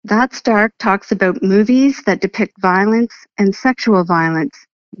That's Dark talks about movies that depict violence and sexual violence.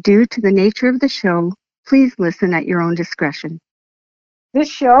 Due to the nature of the show, please listen at your own discretion. This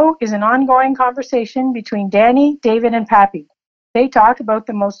show is an ongoing conversation between Danny, David, and Pappy. They talk about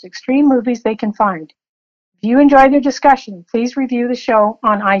the most extreme movies they can find. If you enjoy their discussion, please review the show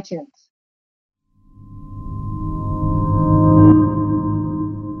on iTunes.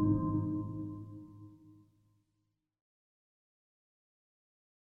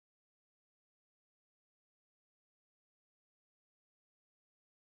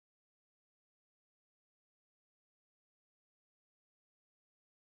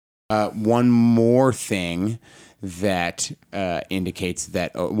 One more thing that indicates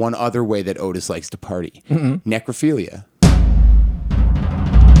that one other way that Otis likes to party. Necrophilia.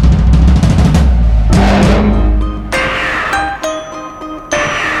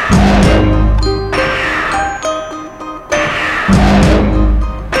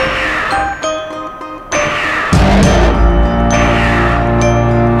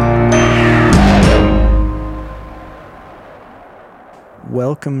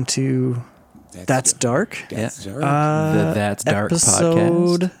 Welcome to That's Dark. That's Dark. The That's Dark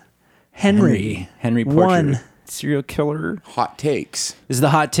episode podcast. Henry Portrait. One. Serial killer. Hot takes. This is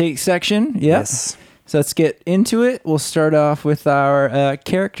the hot take section. Yep. Yes. So let's get into it. We'll start off with our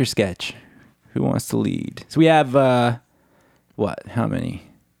character sketch. Who wants to lead? So we have, what? How many?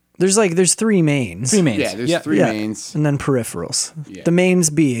 There's three mains. Three mains. Yeah, there's three mains. And then peripherals. Yeah. The mains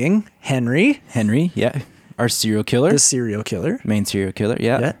being Henry, Yeah. Our serial killer. the serial killer. Main serial killer.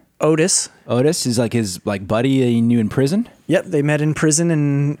 Yeah. Yeah. Otis. Otis is like his buddy he knew in prison. Yep. They met in prison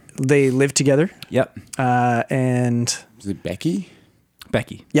and they lived together. Yep. And Is it Becky?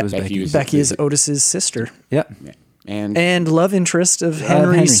 Becky. Yep. It was Becky Becky. was- Becky is Otis's sister Yep. Yeah. And and love interest of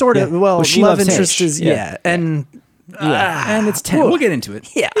Henry. Henry, Sort of. yeah. Well, Well, she love loves interest Henry. is Yeah. And Yeah. And it's 10. whoa. We'll get into it.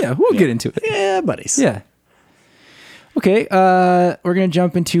 Yeah. Yeah. We'll get into it. yeah, buddies. Yeah. Okay, we're going to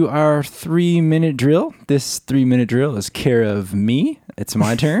jump into our 3-minute drill. This 3-minute drill is care of me. It's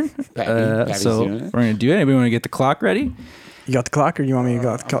my turn. Patty's So doing we're it. going to do it. Anybody want to get the clock ready? You got the clock, or you want me to go?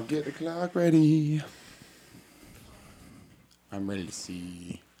 I'll get the clock ready. I'm ready to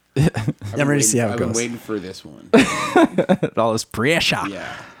see. I'm ready to see how it I've been goes. waiting for this one. All this pressure.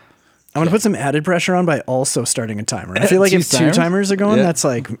 Yeah. I'm gonna put some added pressure on by also starting a timer. I feel like Two if two timers? timers are going, Yeah.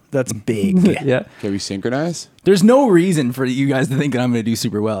 that's big. Yeah. Can we synchronize? There's no reason for you guys to think that I'm going to do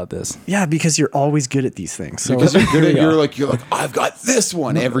super well at this. Yeah, because you're always good at these things. So Because you're good at, you're like, I've got this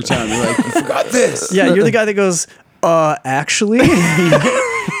one every time. You're like, you forgot this. yeah, you're the guy that goes, actually.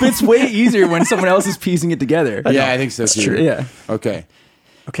 But it's way easier when someone else is piecing it together. Yeah, I think so too. true. Yeah. Okay.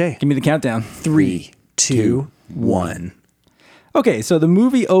 Okay. Give me the countdown. 3, 2, 1. Okay, so the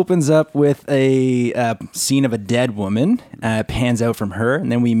movie opens up with a scene of a dead woman, pans out from her, and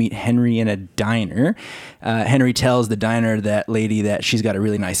then we meet Henry in a diner. Henry tells the diner that lady that she's got a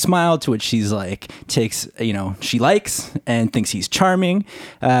really nice smile, to which she's like, she likes and thinks he's charming.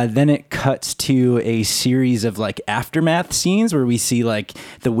 Then it cuts to a series of like aftermath scenes where we see like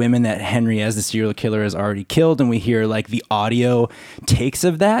the women that Henry as the serial killer has already killed, and we hear like the audio takes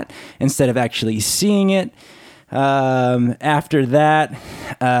of that instead of actually seeing it. After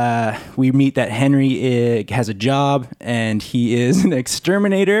that, we meet that Henry has a job and he is an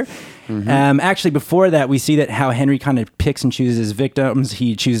exterminator. Actually, before that, we see that how Henry kind of picks and chooses his victims.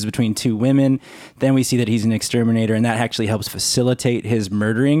 He chooses between two women. Then we see that he's an exterminator, and that actually helps facilitate his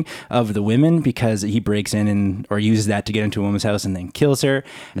murdering of the women because he breaks in or uses that to get into a woman's house and then kills her.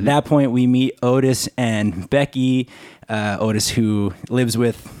 At that point, we meet Otis and Becky. Otis, who lives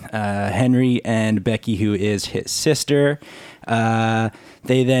with Henry, and Becky, who is his sister.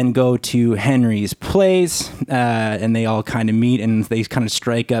 They then go to Henry's place, and they all kind of meet, and they kind of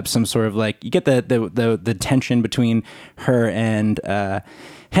strike up some sort of like, you get the tension between her and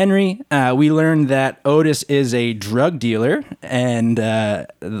Henry. We learn that Otis is a drug dealer, and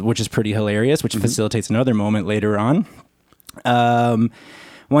which is pretty hilarious, which facilitates another moment later on.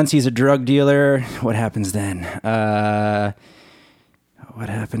 Once he's a drug dealer, what happens then?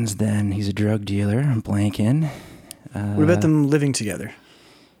 He's a drug dealer. I'm blanking. What about them living together?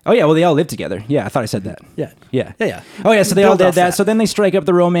 Oh, yeah, well, they all live together. Yeah, I thought I said that. Yeah. Yeah. Yeah. Oh, yeah, so they all Build did off that. that. So then they strike up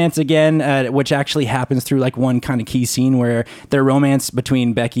the romance again, which actually happens through like one kind of key scene where their romance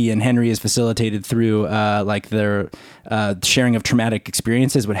between Becky and Henry is facilitated through like their sharing of traumatic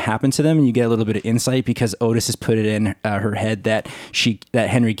experiences, what happened to them. And you get a little bit of insight because Otis has put it in her head that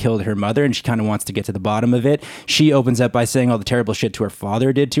Henry killed her mother, and she kind of wants to get to the bottom of it. She opens up by saying all the terrible shit to her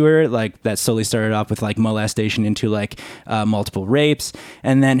father did to her, like that slowly started off with like molestation into like multiple rapes.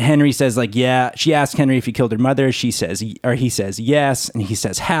 And then then Henry says like, yeah, she asks Henry if he killed her mother. He says yes. And he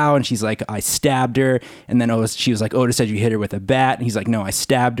says how? And she's like, I stabbed her. And then she was like, Otis said you hit her with a bat. And he's like, no, I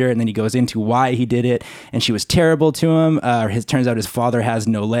stabbed her. And then he goes into why he did it. And she was terrible to him. Turns out his father has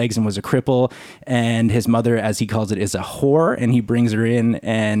no legs and was a cripple. And his mother, as he calls it, is a whore. And he brings her in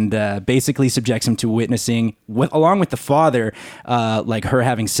and basically subjects him to witnessing, along with the father, like her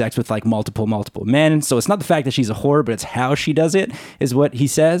having sex with like multiple men. So it's not the fact that she's a whore, but it's how she does it is what he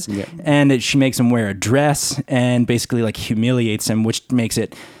says. Yeah. And she makes him wear a dress and basically like humiliates him, which makes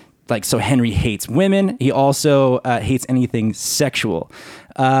it like, so Henry hates women. He also hates anything sexual.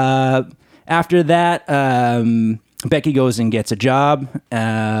 After that, Becky goes and gets a job.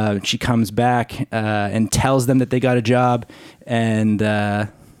 She comes back and tells them that they got a job. And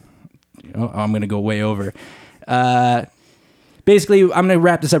I'm going to go way over. Basically, I'm going to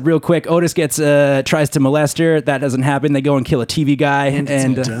wrap this up real quick. Otis tries to molest her. That doesn't happen. They go and kill a TV guy.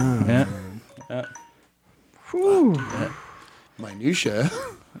 Minutia.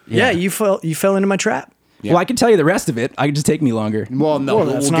 Yeah, you fell into my trap. Yeah. Well, I can tell you the rest of it. It just take me longer. Well, no,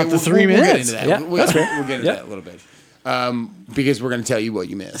 that's not the 3 minutes. We'll get into that. Yeah, We'll get into that a little bit. Because we're going to tell you what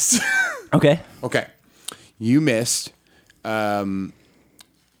you missed. Okay. You missed the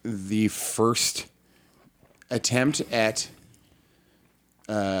first attempt at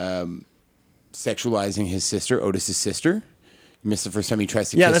sexualizing his sister, Otis's sister. You missed the first time he tries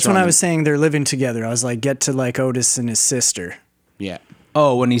to kiss her. That's when I was saying they're living together. I was like, get to like Otis and his sister. Yeah.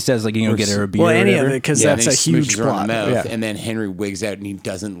 Oh, when he says like, get her a beer. Well, any of it, because that's a huge plot. And then Henry wigs out and he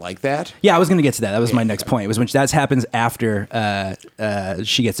doesn't like that. Yeah, I was going to get to that. That was my next point. It was when that happens after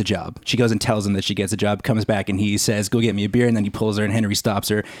she gets a job. She goes and tells him that she gets a job, comes back and he says, go get me a beer. And then he pulls her and Henry stops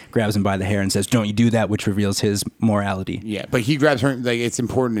her, grabs him by the hair and says, don't you do that, which reveals his morality. Yeah, but he grabs her. Like, it's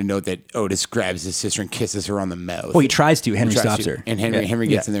important to note that Otis grabs his sister and kisses her on the mouth. Well, he tries to. Henry stops her. And Henry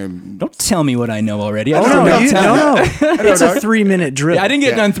gets in there. Don't tell me what I know already. No. It's a 3-minute drill. Yeah, I didn't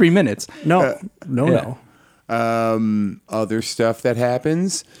get done 3 minutes. No. Other stuff that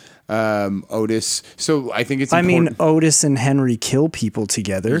happens. Otis. So I think it's important. Otis and Henry kill people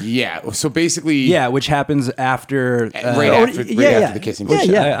together. Yeah. So basically. Yeah, which happens after. After the kissing.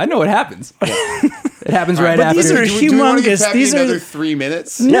 I know what happens. It happens right after. These are humongous. These are another 3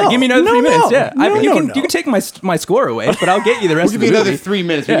 minutes. Yeah, give me another 3 minutes. Yeah, you can take my score away, but I'll get you the rest of the movie. We'll give you another 3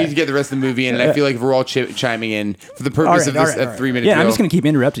 minutes. We need to get the rest of the movie, and I feel like if we're all chiming in for the purpose of this 3 minute. Yeah, I'm just going to keep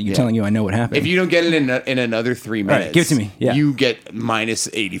interrupting you, telling you I know what happened. If you don't get it in another 3 minutes, right, give it to me. Yeah. You get minus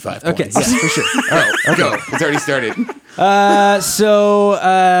 85 points. Okay, yes, for sure. Go. It's already started.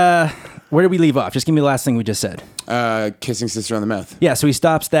 Where did we leave off? Just give me the last thing we just said. Kissing sister on the mouth. Yeah, so he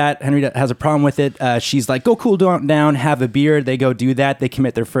stops that. Henry has a problem with it. She's like, go cool down, have a beer. They go do that. They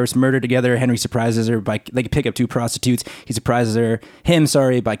commit their first murder together. Henry surprises her they pick up 2 prostitutes. He surprises him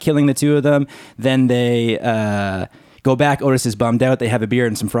by killing the 2 of them. Then they go back. Otis is bummed out. They have a beer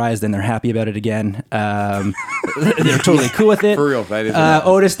and some fries. Then they're happy about it again. They're totally cool with it. For real, that is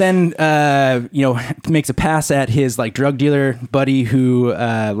Otis then, makes a pass at his like drug dealer buddy who,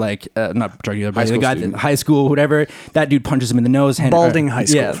 not drug dealer buddy, the guy in high school, whatever. That dude punches him in the nose. Balding high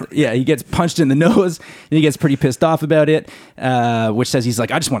school. Yeah, he gets punched in the nose. And he gets pretty pissed off about it, which says he's like,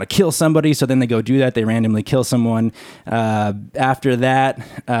 I just want to kill somebody. So then they go do that. They randomly kill someone. After that,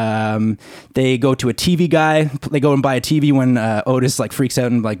 they go to a TV guy. They go and buy a TV when Otis like freaks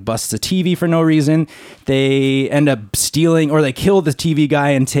out and like busts a TV for no reason. They end up stealing, or they kill the TV guy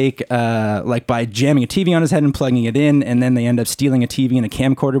and take by jamming a TV on his head and plugging it in, and then they end up stealing a TV and a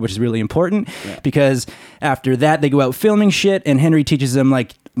camcorder, which is really important because after that they go out filming shit, and Henry teaches them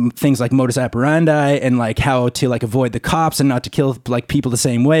like things like modus operandi and like how to like avoid the cops and not to kill like people the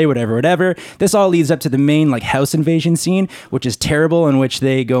same way, whatever. This all leads up to the main like house invasion scene, which is terrible, in which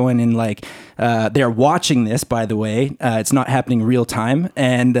they go in and like they are watching this, by the way. It's not happening real time,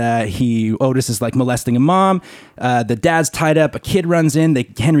 and Otis is like molesting a mom. The dad's tied up. A kid runs in.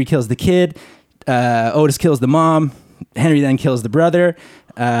 Henry kills the kid. Otis kills the mom. Henry then kills the brother.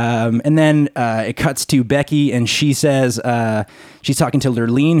 And then it cuts to Becky, and she says she's talking to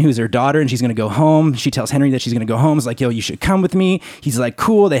Lurleen, who's her daughter, and she's going to go home. She tells Henry that she's going to go home. It's like, yo, you should come with me. He's like,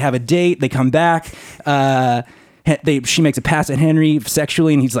 cool. They have a date. They come back. She makes a pass at Henry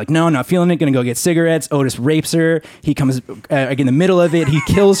sexually, and he's like, no, not feeling it, gonna go get cigarettes. Otis rapes her. He comes in the middle of it. He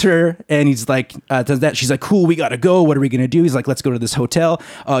kills her, and he's like, does that. She's like, cool, we gotta go. What are we gonna do? He's like, let's go to this hotel.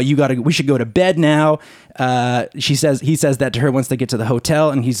 We should go to bed now. He says that to her once they get to the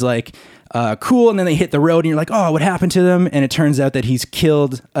hotel, and he's like, cool. And then they hit the road, and you're like, oh, what happened to them? And it turns out that he's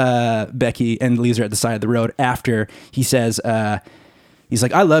killed Becky and leaves her at the side of the road after he says, he's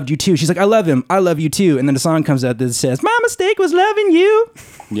like, I loved you too. She's like, I love him. I love you too. And then the song comes out that says, my mistake was loving you.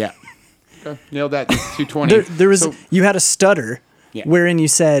 Yeah. Okay, nailed that. 220. There was So- you had a stutter Yeah. wherein you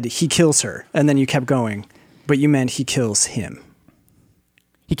said he kills her, and then you kept going, but you meant he kills him.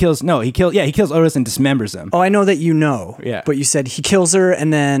 He kills Otis and dismembers him. Oh, I know that you know. Yeah. But you said he kills her,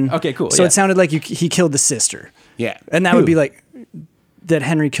 and then Okay, cool, So yeah. it sounded like he killed the sister, yeah. and that Who? would be like that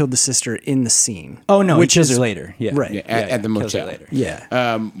Henry killed the sister in the scene. Oh, no, which he kills is her later. Yeah. right. Yeah, at the kills her motel. later. Yeah.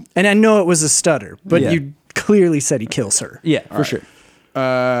 And I know it was a stutter, but Yeah. you clearly said he kills her. Yeah, for sure.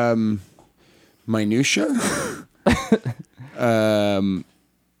 Minutia.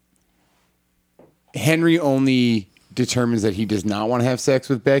 Henry only determines that he does not want to have sex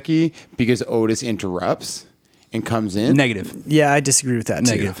with Becky because Otis interrupts and comes in. Negative. Yeah, I disagree with that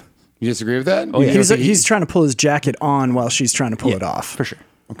Negative. too. You disagree with that? Oh, yeah. He's trying to pull his jacket on while she's trying to pull Yeah, it off. for sure.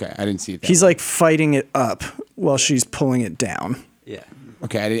 Okay, I didn't see that. He's like fighting it up while she's pulling it down. Yeah.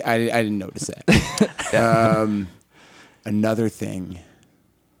 Okay, I didn't notice that. Another thing.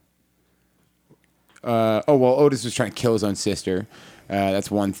 Otis was trying to kill his own sister. That's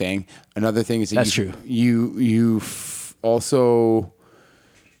one thing. Another thing is that That's true. You also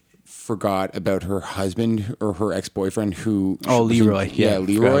forgot about her husband or her ex-boyfriend who. Oh, Leroy. Yeah,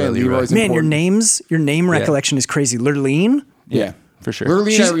 Leroy. forgot about And Leroy. Leroy's Man, your important. name recollection is crazy. Lurleen? Yeah, For sure.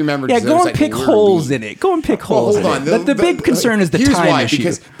 Lurleen, I remember. Yeah, because I go was and like, pick Lurleen. holes in it. Go and pick Well, holes hold on. in it. The big concern is the here's time why,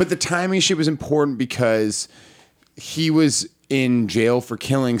 issue. But the time issue was important because he was in jail for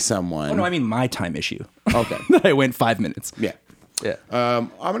killing someone. Oh, no, I mean my time issue. Okay. I went 5 minutes. Yeah. Yeah. I'm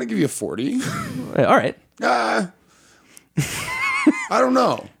gonna give you a 40. All right. I don't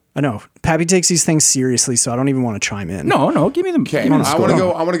know. I know. Pappy takes these things seriously, so I don't even want to chime in. No, give me the. Okay, give me the I score.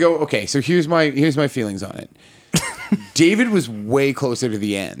 want to go. Okay, so here's my feelings on it. David was way closer to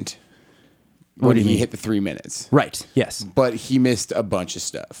the end when do you he mean? hit the 3 minutes, Right. Yes. but he missed a bunch of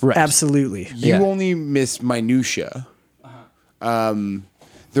stuff. Right. Absolutely. You Yeah. only missed minutia.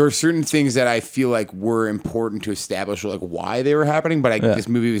 There are certain things that I feel like were important to establish, like why they were happening. But this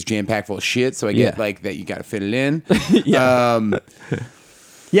movie was jam packed full of shit, so I get Yeah. like that you got to fit it in.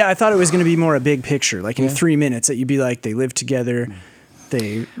 Yeah, I thought it was going to be more a big picture. Like in 3 minutes, that you'd be like, they live together.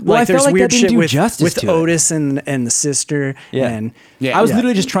 They Well, I felt there's like weird that didn't shit do with justice to it. Otis and the sister. Yeah. And Yeah. I was Yeah.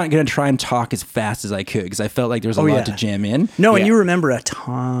 literally just going to try and talk as fast as I could because I felt like there was a lot yeah. to jam in. no, Yeah. and you remember a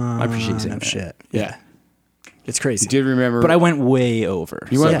ton appreciate saying of that. shit. Yeah, It's crazy. you did remember, But I went way over.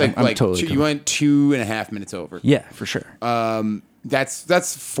 You so went I'm like totally you went 2.5 minutes over. Yeah, for sure.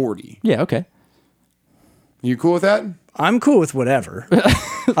 That's 40. Yeah. Okay. You cool with that? I'm cool with whatever.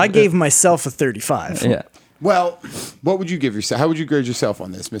 I gave myself a 35. Yeah. Well, what would you give yourself? How would you grade yourself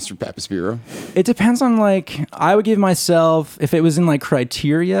on this, Mr. Papaspiro? It depends on like I would give myself if it was in like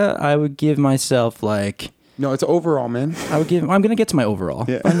criteria, I would give myself like No, it's overall, man. I'm gonna get to my overall.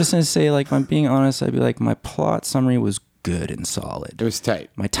 Yeah. I'm just gonna say like if I'm being honest, I'd be like my plot summary was good and solid. It was tight.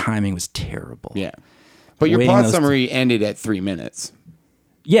 My timing was terrible. Yeah. But your Weighing plot those summary ended at 3 minutes.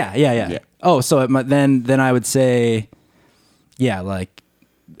 Yeah. Yeah. Oh, so then I would say, yeah, like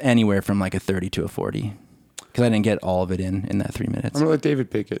anywhere from like a 30 to a 40, because I didn't get all of it in that 3 minutes. I'm going to let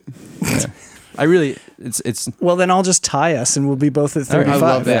David pick it. I really, it's Well, then I'll just tie us and we'll be both at 35. I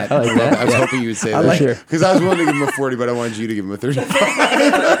love that. I like that. I was hoping you would say I that. like Sure. Because I was willing to give him a 40, but I wanted you to give him a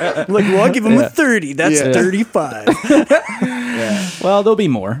 35. Like, well, I'll give him Yeah. a 30. That's Yeah. 35. well, there'll be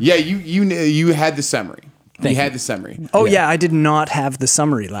more. Yeah, you had the summary. Thank you you. had the summary. Oh yeah, I did not have the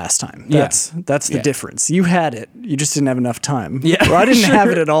summary last time. Yeah. That's the Yeah. difference. You had it. You just didn't have enough time. Yeah, Well, I didn't sure. have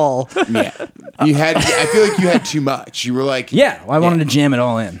it at all. Yeah. You had. I feel like you had too much. You were like, Yeah, well, I wanted to jam it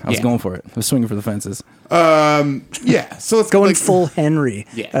all in. I was Yeah. going for it. I was swinging for the fences. yeah. So it's Going like, full Henry,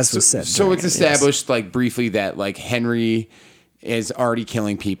 Yeah. as was said. So during it's it, yes. established like briefly that like Henry is already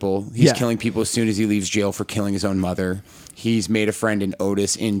killing people. He's Yeah. killing people as soon as he leaves jail for killing his own mother. He's made a friend in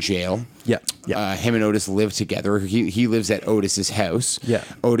Otis in jail. Yeah. Him and Otis live together. He lives at Otis's house. Yeah.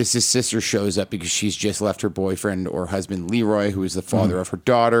 Otis's sister shows up because she's just left her boyfriend or husband Leroy, who is the father of her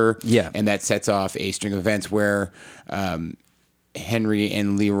daughter. Yeah. And that sets off a string of events where Henry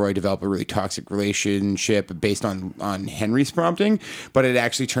and Leroy develop a really toxic relationship based on Henry's prompting, but it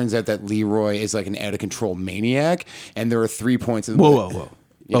actually turns out that Leroy is like an out of control maniac, and there are 3 points of Whoa.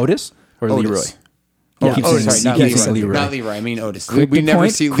 Otis or Otis. Leroy? Yeah, keep Otis, saying- sorry, not you keep Leroy. saying Leroy. Not Leroy. I mean Otis. Quick we to never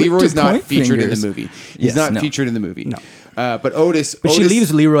point- see quick Leroy's to not point featured in fingers. the movie. He's Yes, not no. featured in the movie. But Otis. But she Otis-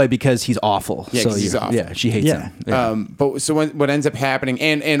 leaves Leroy because he's awful. Yeah, so 'cause he's awful. Yeah, she hates Yeah. him. Yeah. But so what ends up happening,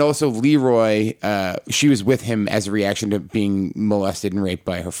 and also Leroy, she was with him as a reaction to being molested and raped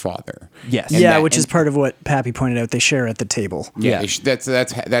by her father. Yes. And Yeah, that- which is and- part of what Pappy pointed out. They share at the table. Yeah, Yeah.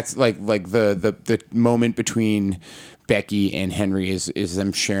 that's like the moment between Becky and Henry is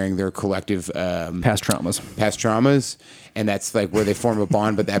them sharing their collective Past traumas. And that's like where they form a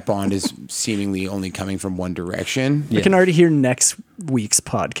bond, but that bond is seemingly only coming from one direction. I can already hear next week's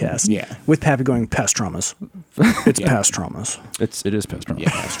podcast. Yeah. With Pappy going past traumas. It's past traumas. It is past traumas. Yeah,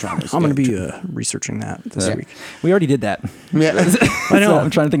 past traumas. I'm going to be researching that this week. We already did that. Yeah. I know. So I'm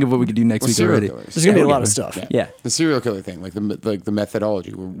trying to think of what we could do next week serial already. killers. There's going to be a Yeah. lot of stuff. Yeah. The serial killer thing, like the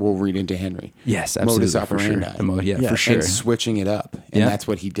methodology, we'll read into Henry. Yes, absolutely. Modus for sure. operandi. Yeah. For sure. And switching it up. And Yeah. that's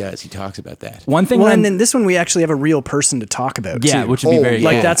what he does. He talks about that. One thing. Well, I'm- and then this one we actually have a real person to talk about. yeah, too. which would be very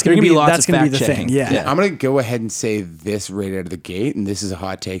like yeah. that's There going to can be lots that's of going to be the fact-checking. thing. Yeah. I'm going to go ahead and say this right out of the gate, and this is a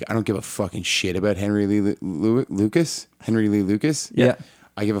hot take. I don't give a fucking shit about Henry Lee Lucas. Yeah.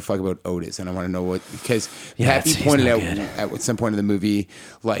 I give a fuck about Otis, and I want to know what, because Yeah, Pappy he's pointed not out good. at some point in the movie,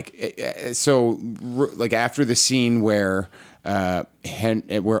 like, like after the scene where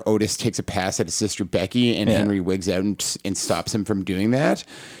where Otis takes a pass at his sister Becky, and Yeah. Henry wigs out and stops him from doing that.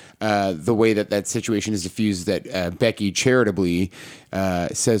 The way that situation is diffused, that Becky charitably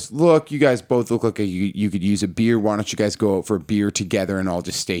says, "Look, you guys both look like you could use a beer. Why don't you guys go out for a beer together, and I'll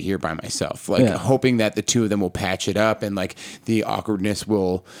just stay here by myself?" Like Yeah. hoping that the two of them will patch it up and like the awkwardness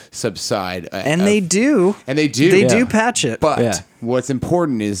will subside. And they do. And they do. They Yeah. do patch it. But Yeah. what's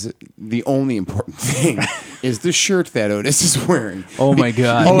important is the only important thing is the shirt that Otis is wearing. Oh my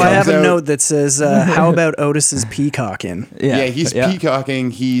God. Oh, I have a comes out- note that says, "How about Otis's peacocking?" Yeah, he's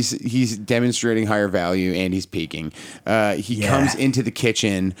peacocking. He's demonstrating higher value, and he's peaking. He comes into the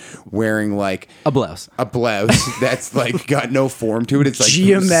kitchen wearing like A blouse. that's like got no form to it. It's like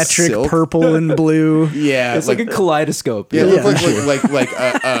Geometric silk. purple and blue. Yeah, It's like a kaleidoscope. yeah, it Yeah. looks like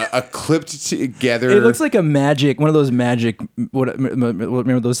a clipped together. It looks like a magic, one of those magic. What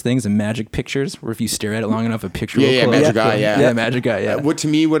remember those things? The magic pictures, where if you stare at it long enough, a picture. will Yeah, close. Magic Eye, yeah. Magic Eye. Yeah. What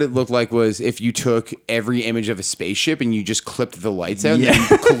it looked like was if you took every image of a spaceship and you just clipped the lights out, Yeah. and then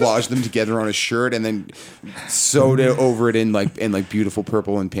you collaged them together on a shirt, and then sewed it over it in beautiful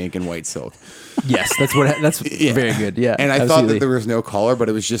purple and pink and white silk. Yes, that's very good. Yeah, And I thought absolutely. that there was no collar, but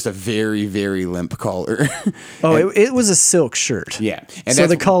it was just a very, very limp collar. Oh, it was a silk shirt. Yeah. And so that's-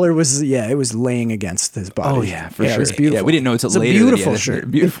 the collar was, it was laying against his body. Oh yeah, for sure. It was beautiful. Yeah, we didn't know until It's a later. that he beautiful had this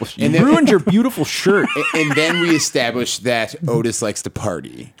shirt. Beautiful. You And then- ruined your beautiful shirt. and then we established that Otis likes to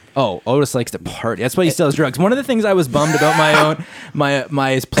party. Oh, Otis likes to party. That's why he sells drugs. One of the things I was bummed about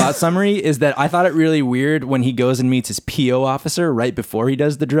my plot summary is that I thought it really weird when he goes and meets his PO officer right before he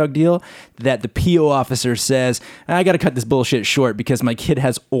does the drug deal, that the PO officer says, "I got to cut this bullshit short because my kid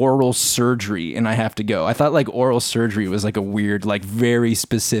has oral surgery and I have to go." I thought like oral surgery was like a weird, like very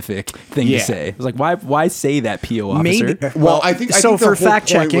specific thing Yeah. to say. I was like, why say that, PO officer? Maybe. Well, I think so. the For whole fact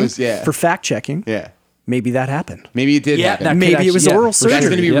point checking, was- yeah. for fact checking, Yeah. maybe that happened. Maybe it did Yeah, happen. that could Maybe it was actually- oral for That's sure.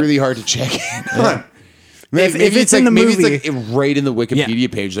 going to be Yep. really hard to check in on. Maybe if it's in the maybe movie- it's like right in the Wikipedia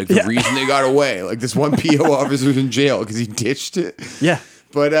page, like the reason they got away. Like this one PO officer's in jail because he ditched it. Yeah,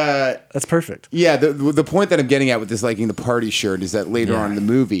 But that's perfect. yeah, the point that I'm getting at with this liking the party shirt is that later on in the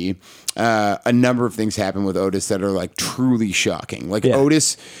movie, a number of things happen with Otis that are like truly shocking. Like Yeah.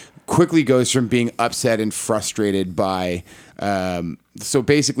 Otis quickly goes from being upset and frustrated by. So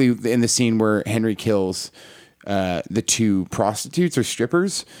basically, in the scene where Henry kills the two prostitutes or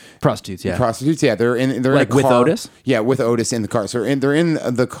strippers. Prostitutes, yeah. Prostitutes, yeah. They're in Like a with car. Otis? Yeah, with Otis in the car. So they're in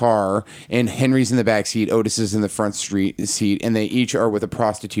the car, and Henry's in the back seat. Otis is in the front seat, and they each are with a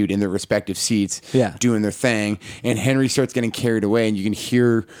prostitute in their respective seats, Yeah. doing their thing. And Henry starts getting carried away, and you can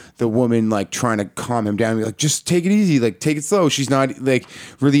hear the woman like trying to calm him down, be like, "Just take it easy, like take it slow." She's not like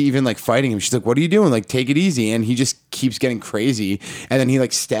really even like fighting him. She's like, "What are you doing? Like take it easy." And he just keeps getting crazy, and then he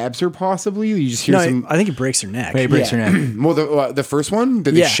like stabs her. Possibly, you just hear No, some. I think he breaks her neck. He breaks her neck. Well, the first one,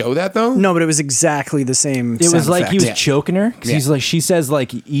 did they Yeah. show that though? No, but it was exactly the same. It was sound like he effect. was choking her because he's like, she says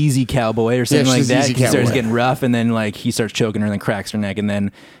like "easy cowboy" or something she like says, that. "Easy He starts cowboy." getting rough, and then like he starts choking her, and then cracks her neck, and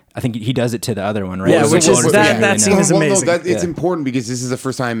then I think he does it to the other one, right? Yeah, It was which like is- Otis that- really that know. scene is amazing. No, it's Yeah. important because this is the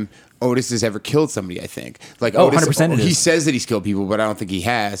first time Otis has ever killed somebody, I think. Like Oh, Otis, 100% it he is. says that he's killed people, but I don't think he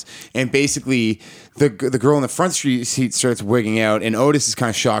has. And basically, the girl in the front seat starts wigging out, and Otis is kind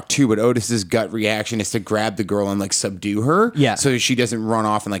of shocked too. But Otis's gut reaction is to grab the girl and like subdue her, Yeah. so she doesn't run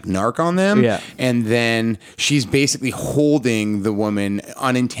off and like narc on them. Yeah. And then she's basically holding the woman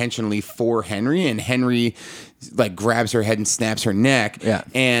unintentionally for Henry, and Henry like grabs her head and snaps her neck. Yeah.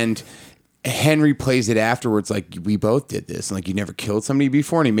 And Henry plays it afterwards like we both did this, and like you never killed somebody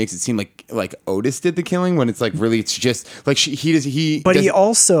before, and he makes it seem like Otis did the killing when it's like really it's just like he But he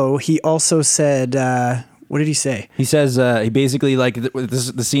also said What did he say? He says he basically like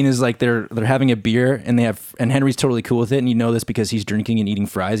the scene is like they're having a beer and Henry's totally cool with it, and you know this because he's drinking and eating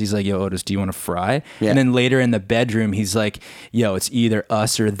fries. He's like, "Yo, Otis, do you want a fry?" Yeah. And then later in the bedroom, he's like, "Yo, it's either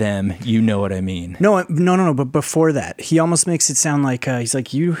us or them. You know what I mean?" No. But before that, he almost makes it sound like he's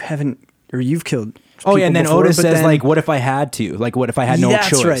like, "You haven't, or you've killed." Oh yeah, and then before, Otis but says then- like, "What if I had to? Like, what if I had no That's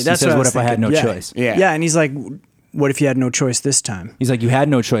choice?" right. He That's says, what I "What was if I had no thinking. choice?" Yeah. Yeah, and he's like, "What if you had no choice this time?" He's like, "You had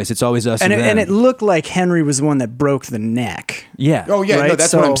no choice. It's always us And or them." and it looked like Henry was the one that broke the neck. yeah. Oh yeah, no, Right?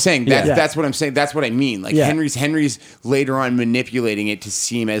 that's what I'm So- saying. Yeah. That's what I'm saying. That's what I mean. Like Yeah. Henry's later on manipulating it to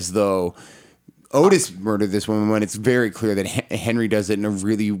seem as though Otis murdered this woman when it's very clear that Henry does it in a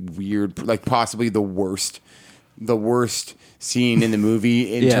really weird, like possibly the worst scene in the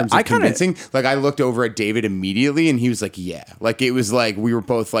movie in Yeah, terms of I kinda- convincing. Like I looked over at David immediately and he was like, yeah. Like it was like we were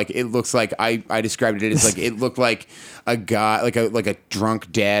both like, it looks like I described it as like it looked like a guy like a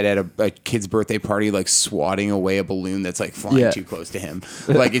drunk dad at a kid's birthday party like swatting away a balloon that's like flying Yeah. too close to him.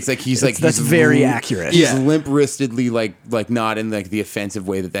 Like it's like he's like That's he's very accurate. He's Yeah. limp-wristedly like not in like the offensive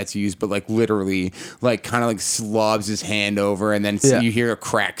way that's used, but like literally like kind of like slobs his hand over and then Yeah. you hear a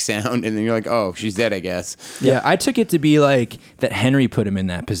crack sound and then you're like, oh, she's dead, I guess. Yeah, I took it to be like that Henry put him in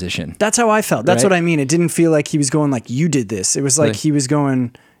that position. That's how I felt. That's Right. what I mean. It didn't feel like he was going like, "You did this." It was like Right. he was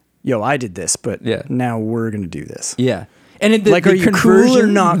going, "Yo, I did this, but Yeah. now we're gonna do this." Yeah. And Like, are you cool or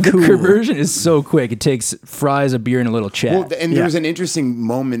not The cool? conversion is so quick. It takes fries, a beer, and a little chat. Well, and there Yeah. was an interesting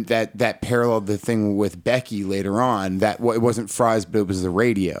moment that paralleled the thing with Becky later on. That it wasn't fries, but it was the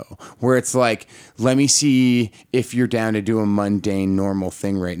radio, where it's like, let me see if you're down to do a mundane, normal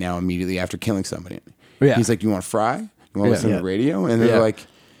thing right now immediately after killing somebody. Yeah. He's like, do you want to fry? You want to Yeah. listen to Yeah. the radio? And they're Yeah. like,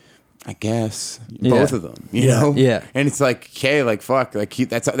 I guess Yeah. both of them, you Yeah. know? Yeah. And it's like, okay, like fuck, like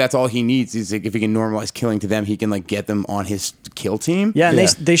that's all he needs. He's like, if he can normalize killing to them, he can like get them on his kill team. Yeah, and Yeah.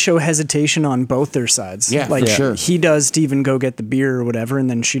 they show hesitation on both their sides. Yeah, like for sure. he does to even go get the beer or whatever, and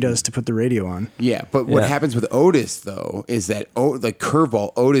then she does to put the radio on. Yeah, but what Yeah. happens with Otis though is that like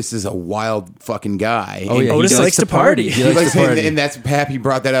curveball, Otis is a wild fucking guy. oh And yeah, Otis he likes to party. He He likes to party. and that's Pappy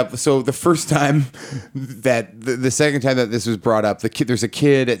brought that up. So the first time that the second time that this was brought up, there's a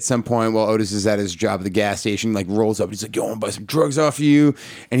kid at some point while Otis is at his job at the gas station, like rolls up. He's like, "Yo, I want to buy some drugs off you,"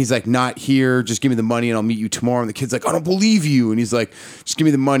 and he's like, "Not here. Just give me the money and I'll meet you tomorrow." And the kid's like, "I don't believe you," and he's like, "Just give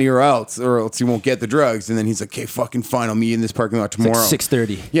me the money or else you won't get the drugs." And then he's like, "Okay, fucking fine. I'll meet you in this parking lot tomorrow."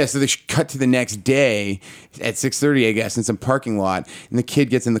 6:30. Yeah, so they cut to the next day at 6:30, I guess, in some parking lot, and the kid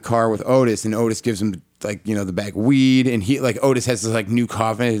gets in the car with Otis, and Otis gives him like the bag of weed, and he like Otis has this like new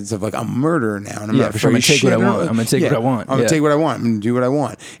confidence of like, I'm a murderer now, and I'm Yeah, not for sure. I'm afraid gonna of take what I shit. want. I'm gonna take what I want. I'm gonna Yeah. take what I want. I'm gonna do what I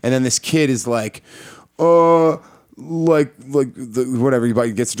want. And then this kid is like, like whatever, he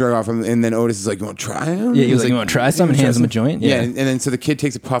gets the drug off him, and then Otis is like, "You want to try him?" Yeah, he He's was like, "You wanna try some?" And hands him a joint? Yeah, Yeah. and then so the kid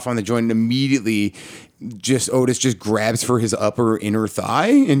takes a puff on the joint, and immediately Otis just grabs for his upper inner thigh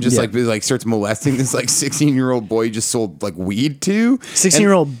and just Yeah. like starts molesting this like 16-year-old boy he just sold like weed to.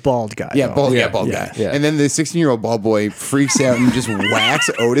 16-year-old bald guy. Yeah, though. bald Yeah, guy. yeah. And then the 16-year-old bald boy freaks out and just whacks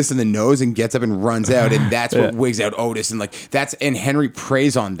Otis in the nose and gets up and runs out, and that's what wigs out Otis. And like and Henry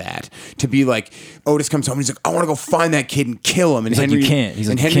preys on that to be like, Otis comes home and he's like, "I want to go find that kid and kill him." And He's like, Henry, "You can't." He's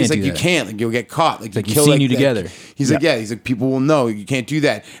like, and "You Henry's can't like, do "You that." can't. Like you'll get caught. Like, like, you "You've kill seen that- you that-" together. He's like, "Yeah." He's like, "People will know. You can't do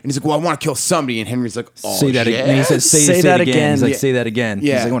that." And he's like, "Well, I want to kill somebody." And Henry's like, "Oh, Say that again. And he says, Say say that that again. again. He's like, Yeah. say that again.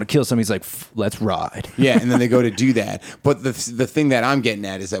 Yeah. He's like, "I want to kill somebody." He's like, "Let's ride." Yeah, and then they go to do that. But the thing that I'm getting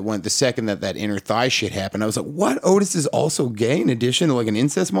at is that when the second that inner thigh shit happened, I was like, what? Otis is also gay in addition to like an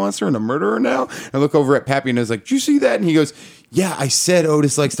incest monster and a murderer now? And I look over at Pappy and I was like, "Did you see that?" And he goes, "Yeah, I said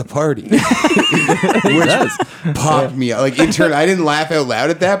Otis likes to party." Which popped me out. Like in turn, I didn't laugh out loud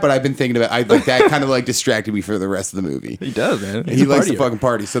at that, but I've been thinking about that kind of like distracted me for the rest of the movie. He does, man. He likes to fucking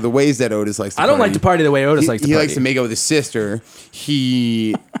party. So the ways that Otis likes to I party. don't like to party the way Otis likes to He party. likes to make out with his sister.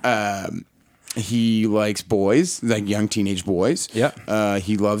 He likes boys, like young teenage boys. Yeah.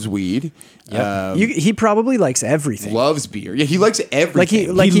 He loves weed. He probably likes everything. Loves beer. Yeah, he likes everything. He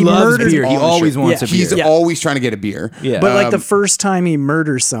loves murders beer. He all the always shit. wants a beer. He's Yeah. always trying to get a beer. Yeah. But like the first time he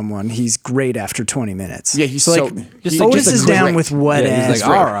murders someone, he's great after 20 minutes. Yeah, he's like, just like- Otis just is like down great. with wet Yeah, he's ass.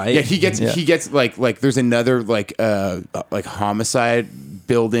 like, all right. Yeah, he gets like there's another like homicide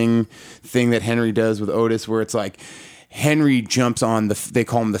building thing that Henry does with Otis where it's like Henry jumps on they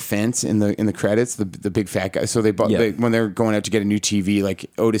call him the fence in the credits, the big fat guy. So when they're going out to get a new TV, like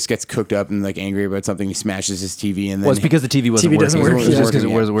Otis gets cooked up and like angry about something, he smashes his TV, and then it's because the TV wasn't TV working. doesn't work. It was just because it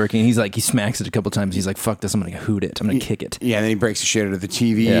Yeah. wasn't working. He's like, he smacks it a couple times. He's like, fuck this, I'm gonna hoot it, I'm gonna kick it. yeah, and then he breaks the shit out of the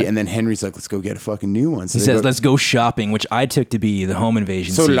TV, Yeah. and then Henry's like, let's go get a fucking new one. So He they says, go- let's go shopping, which I took to be the home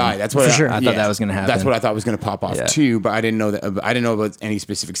invasion So scene. did I. That's what For sure. I thought that was gonna happen. That's what I thought was gonna pop off Yeah. too. But I didn't know that. I didn't know about any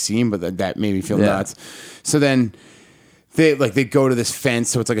specific scene, but that made me feel Yeah. nuts. So then they go to this fence,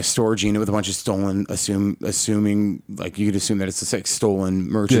 so it's like a storage unit with a bunch of stolen, assuming like you could assume that it's just like stolen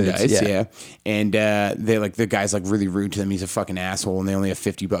merchandise, Goods, yeah. yeah. And they like the guy's like really rude to them. He's a fucking asshole, and they only have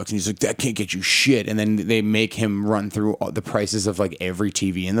 $50, and he's like, that can't get you shit. And then they make him run through all the prices of like every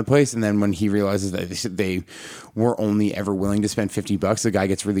TV in the place, and then when he realizes that they were only ever willing to spend $50, the guy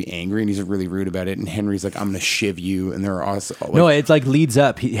gets really angry and he's really rude about it. And Henry's like, I'm gonna shiv you, and they're also like, No, it's like leads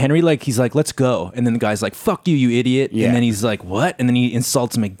up. Henry he's like, let's go, and then the guy's like, fuck you, you idiot. Yeah. And then he's like, what? And then he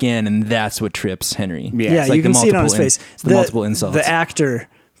insults him again, and that's what trips Henry. Yeah. Yeah, It's like you can the see it on his multiple face. It's the multiple insults. The actor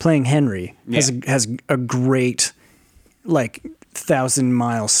playing Henry has Yeah. a great, like,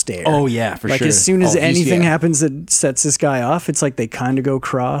 1,000-mile stare. Oh, yeah, for like, sure. as soon as Oh, he's- anything yeah. happens that sets this guy off, it's like they kind of go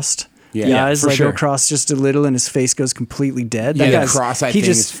crossed. Yeah. The Yeah, eyes for like sure. go crossed just a little, and his face goes completely dead. Yeah, That the guy's- cross-eyed he thing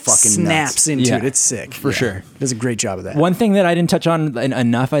just is fucking snaps nuts. into Yeah. it. It's sick For sure. Does a great job of that. One thing that I didn't touch on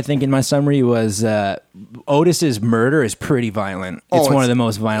enough, I think, in my summary was Otis's murder is pretty violent. It's one it's- of the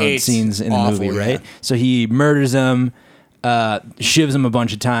most violent it's scenes in the awful, movie, right? yeah. So he murders him, shivs him a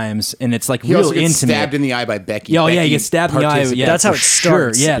bunch of times, and it's like he real also gets intimate. stabbed in the eye by Becky. Yeah, oh, yeah, he Becky gets stabbed in the eye. participates. Yeah, That's how for it sure.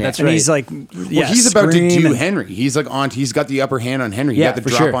 starts. Yeah, that's and right. he's like, Well, he's about to do scream and- Henry. He's like he's got the upper hand on Henry. He Yeah, got the for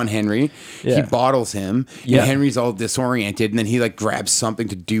drop sure. on Henry. Yeah. He bottles him. Yeah. And Henry's all disoriented, and then he like grabs something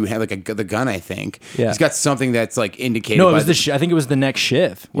to do like the gun. I think. Yeah. He's got something that's like indicated. No, it by was I think it was the next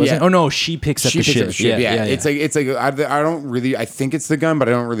shift. Yeah. Oh no, she picks up She the picks up shift. the shift. Yeah. yeah. It's like I don't really. I think it's the gun, but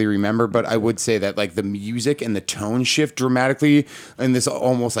I don't really remember. But I would say that like the music and the tone shift dramatically, and this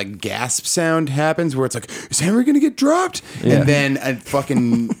almost like gasp sound happens where it's like, is Henry gonna get dropped? Yeah. And then a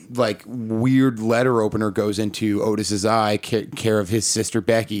fucking like weird letter opener goes into Otis's eye, care of his sister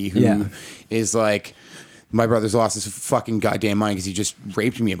Becky, who is like, my brother's lost his fucking goddamn mind because he just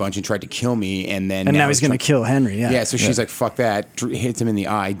raped me a bunch and tried to kill me, and now he's going to kill Henry. Yeah. Yeah, so she's like, fuck that, hits him in the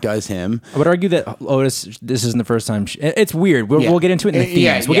eye, does him. I would argue that Otis, this isn't the first time. It's weird. Yeah. We'll get into it in the themes.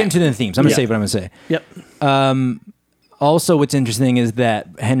 Yeah, We'll yeah. get into the themes. I'm going to Yeah. say what I'm going to say. Yep. Also, what's interesting is that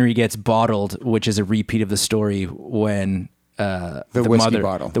Henry gets bottled, which is a repeat of the story when the whiskey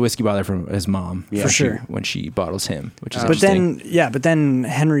bottle. the whiskey bottle from his mom, Yeah. when For sure. when she bottles him, which is But interesting. then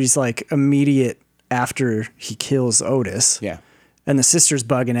Henry's like immediate after he kills Otis. Yeah. And the sister's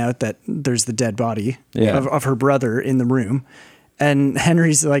bugging out that there's the dead body Yeah. of her brother in the room. And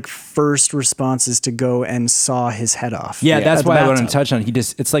Henry's like first response is to go and saw his head off. Yeah, at that's the why I want to bathtub. touch on.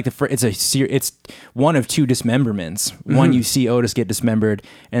 It's like it's one of two dismemberments. One, you see Otis get dismembered,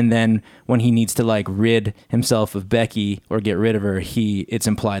 and then when he needs to like rid himself of Becky or get rid of her, it's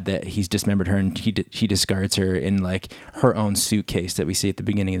implied that he's dismembered her, and he discards her in like her own suitcase that we see at the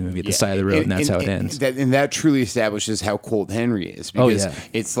beginning of the movie at the side of the road, and that's how it ends. That truly establishes how cold Henry is, because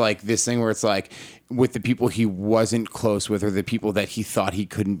it's like this thing where it's like, with the people he wasn't close with, or the people that he thought he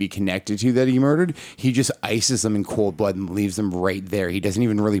couldn't be connected to that he murdered, he just ices them in cold blood and leaves them right there. He doesn't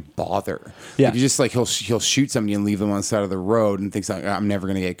even really bother. Yeah. Like, he just like he'll shoot somebody and leave them on the side of the road and thinks like, I'm never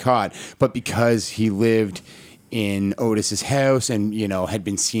gonna get caught. But because he lived in Otis's house and, you know, had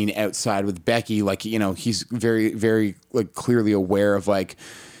been seen outside with Becky, like, you know, he's very, very like clearly aware of like,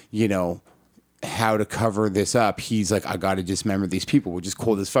 you know, how to cover this up. He's like, I got to dismember these people, which is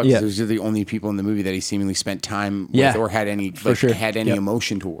cold as fuck. Yeah. Those are the only people in the movie that he seemingly spent time Yeah. with or had any sure. had any Yep.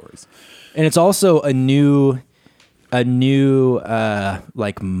 emotion towards. And it's also a new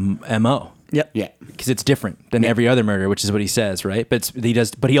like MO. Yep. Yeah. Because it's different than every other murder, which is what he says, right? But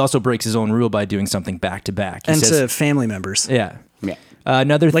he also breaks his own rule by doing something back to back. He And says, to family members. yeah. Yeah.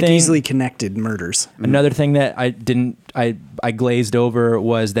 Another Like thing, easily connected murders. another thing that I glazed over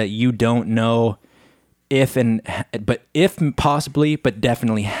was that you don't know if possibly, but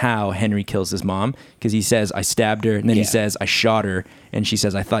definitely how Henry kills his mom, because he says, I stabbed her, and then he Yeah. says, I shot her, and she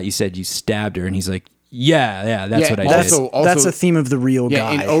says, I thought you said you stabbed her, and he's like, yeah, that's Yeah, what I also- did. That's a theme of the real Yeah,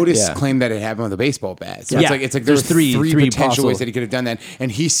 guy. and Otis Yeah. claimed that it happened with a baseball bat. So Yeah. it's like There's there's three potential possible- ways that he could have done that,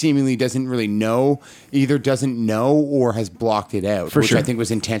 and he seemingly doesn't really know, either doesn't know or has blocked it out, For which sure. I think was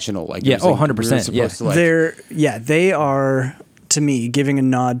intentional. Like, Yeah, it was like 100%, we were supposed yeah. to, like, They are, to me, giving a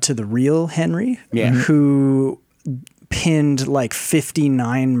nod to the real Henry, Yeah. who pinned like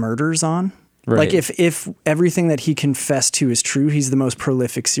 59 murders on. Right. Like if everything that he confessed to is true, he's the most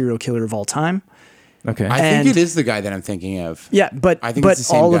prolific serial killer of all time. Okay. I And- think it is the guy that I'm thinking of. Yeah, but I think it's the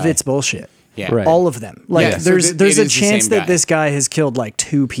same all of guy. it's bullshit. Yeah. Right. All of them. Like Yeah, so there's it a is the chance same that guy. this guy has killed like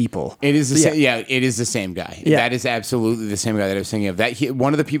 2 people. It is the Yeah. same. Yeah, it is the same guy. Yeah. That is absolutely the same guy that I was thinking of. That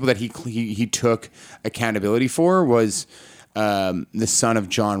one of the people that he took accountability for was the son of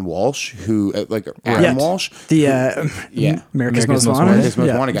John Walsh, who like Adam Yeah. Walsh. The Yeah. America's Most Most Wanted. America's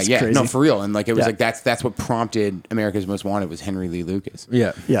Most Wanted guy. it's Yeah, crazy. no, for real. And like it was Yeah. like that's what prompted America's Most Wanted was Henry Lee Lucas.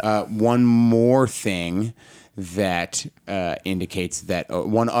 Yeah. Yeah. One more thing that indicates that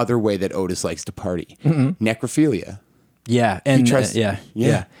one other way that Otis likes to party, necrophilia. Yeah, and tries- yeah.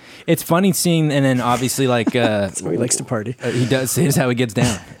 yeah. It's funny seeing, and then obviously like So he likes to party. he does. Here's how he gets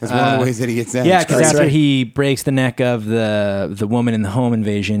down. That's one of the ways that he gets down. Yeah, It's because crazy. after right. he breaks the neck of the woman in the home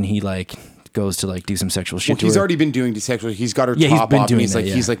invasion, he like goes to like do some sexual shit. Well, to he's her. already been doing sexual. He's got her Yeah, he's top been off, and doing he's that, like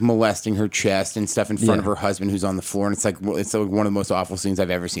yeah. he's like molesting her chest and stuff in front Yeah. of her husband who's on the floor, and it's like one of the most awful scenes I've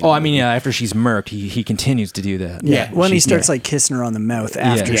ever seen. Oh, in a I mean, movie. yeah. After she's murked, he continues to do that. Yeah. When he She's- starts like kissing her on the mouth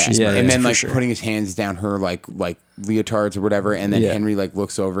after Yeah. she's Yeah, murdered, and then for like sure. putting his hands down her like leotards or whatever, and then Yeah. Henry like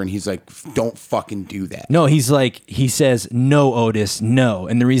looks over and he's like, "Don't fucking do that." No, he says, "No, Otis, no."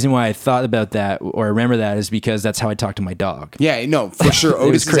 And the reason why I thought about that or remember that is because that's how I talk to my dog. Yeah, no, for sure. was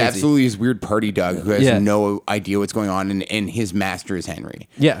Otis is crazy. absolutely his weird party dog who has Yeah. no idea what's going on, and his master is Henry.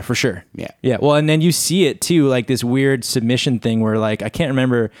 Yeah, for sure. Yeah. Yeah. Well, and then you see it too, like this weird submission thing where like I can't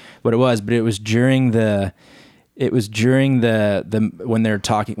remember what it was, but it was during the when they're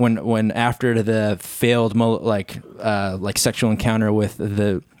talking when after the failed like sexual encounter with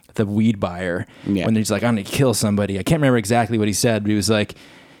the weed buyer, Yeah. when he's like, I'm gonna kill somebody. I can't remember exactly what he said, but he was like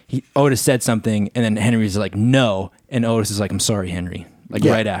Otis said something and then Henry's like, no, and Otis is like, I'm sorry, Henry. Like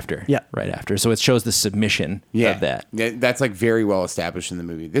Yeah. right after. Yeah. Right after. So it shows the submission Yeah, of that. That's like very well established in the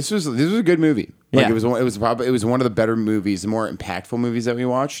movie. This was a good movie. Like Yeah. it was one of the better movies, the more impactful movies that we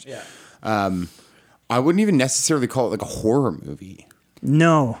watched. Yeah. I wouldn't even necessarily call it like a horror movie.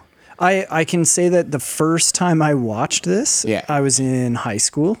 No. I can say that the first time I watched this, Yeah. I was in high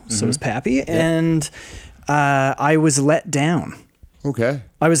school, so was Pappy, and I was let down. Okay.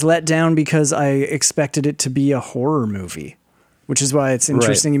 I was let down because I expected it to be a horror movie, which is why it's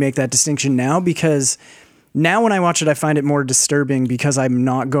interesting you make that distinction now, because now when I watch it, I find it more disturbing because I'm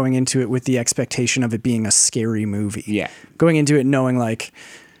not going into it with the expectation of it being a scary movie. Yeah. Going into it knowing like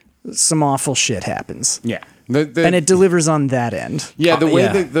some awful shit happens. Yeah. And it delivers on that end. Yeah, the way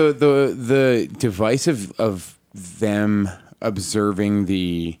yeah. that the device of them observing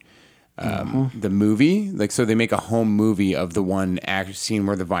the movie, like, so they make a home movie of the one scene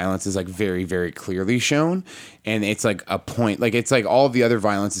where the violence is like very, very clearly shown, and it's like a point, like it's like all of the other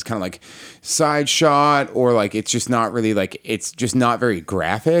violence is kind of like side shot, or like it's just not really like, it's just not very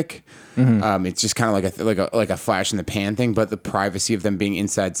graphic. It's just kind of like a flash in the pan thing, but the privacy of them being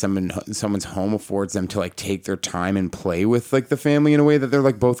inside someone's home affords them to like take their time and play with like the family in a way that they're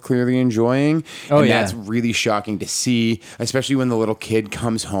like both clearly enjoying. Oh, and yeah. that's really shocking to see, especially when the little kid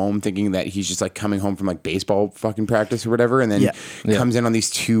comes home thinking that he's just like coming home from like baseball fucking practice or whatever, and then Yeah. comes in on these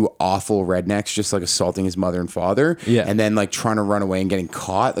two awful rednecks just like assaulting his mother and father, Yeah. and then like trying to run away and getting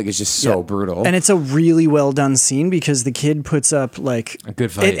caught. Like it's just so Yeah. brutal. And it's a really well done scene because the kid puts up like A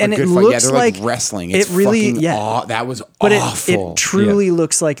good fight. and A it good fight. looks Yeah, they're like wrestling. It's it really fucking that was but awful. it truly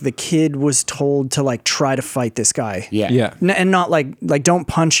looks like the kid was told to like try to fight this guy. Yeah. Yeah. And not like don't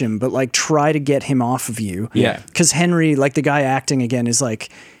punch him, but like try to get him off of you. Yeah. Because Henry, like the guy acting again, is like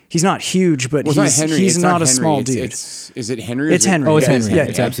he's not huge, but Well, it's he's not a Henry. small It's- dude. Is it Henry? or It's is it- Henry. Oh, it's Yeah, Henry. yeah,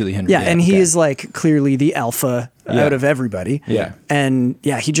 It's yeah. absolutely Henry. Yeah, and he okay. is like clearly the alpha out of everybody. Yeah. And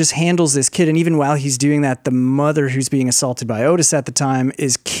yeah, he just handles this kid. And even while he's doing that, the mother who's being assaulted by Otis at the time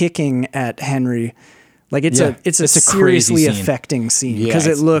is kicking at Henry. Like it's Yeah. a It's a seriously crazy scene. affecting scene Yeah, because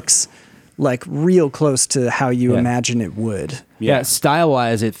it it's- looks like real close to how you Yeah. imagine it would. Yeah, style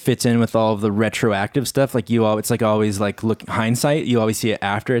wise, it fits in with all of the retroactive stuff. Like it's like always like look hindsight. You always see it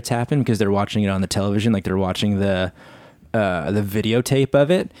after it's happened because they're watching it on the television, like they're watching the videotape of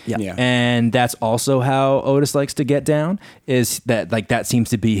it. Yeah. And that's also how Otis likes to get down. Is that like that seems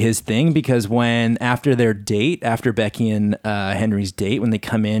to be his thing because when after their date, after Becky and Henry's date, when they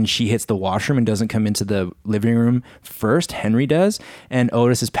come in, she hits the washroom and doesn't come into the living room first. Henry does, and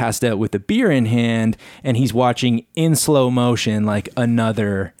Otis is passed out with a beer in hand, and he's watching in slow motion like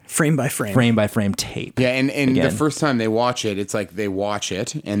another Frame by frame. tape. Yeah, and the Again. first time they watch it, it's like they watch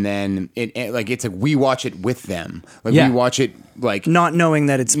it, and then it's like we watch it with them. Like Yeah. we watch it like Not knowing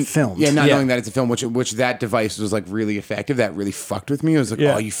that it's filmed. yeah, not Yeah. knowing that it's a film, which that device was like really effective. That really fucked with me. I was like,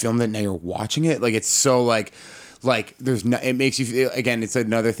 Yeah. oh, you filmed it, now you're watching it. Like it's so like like there's no, it makes you feel, again, it's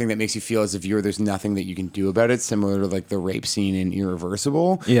another thing that makes you feel as a viewer there's nothing that you can do about it, similar to like the rape scene in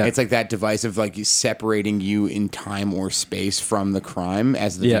Irreversible. Yeah. It's like that device of like separating you in time or space from the crime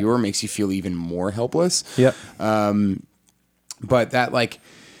as the viewer makes you feel even more helpless. Yep. But they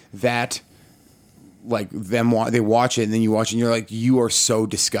watch it and then you watch it and you're like, you are so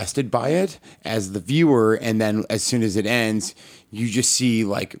disgusted by it as the viewer, and then as soon as it ends, you just see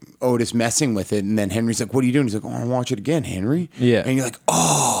like Otis messing with it, and then Henry's like, what are you doing? He's like, oh, I want to watch it again, Henry. Yeah. And you're like,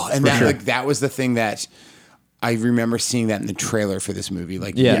 oh, and that was the thing that I remember seeing that in the trailer for this movie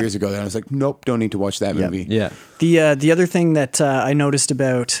years ago. That I was like, nope, don't need to watch that movie. Yeah. The other thing that I noticed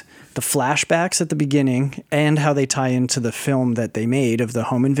about the flashbacks at the beginning and how they tie into the film that they made of the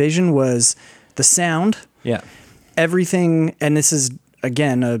home invasion was the sound. Yeah. Everything, and this is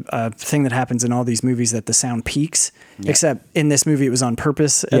again a thing that happens in all these movies, that the sound peaks. Except in this movie, it was on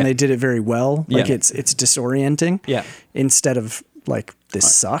purpose, and they did it very well. Like it's disorienting. Yeah. Instead of like,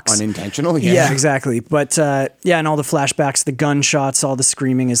 this sucks. Unintentional. Yeah, exactly. But and all the flashbacks, the gunshots, all the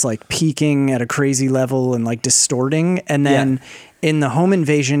screaming is like peaking at a crazy level and like distorting, and then. In the home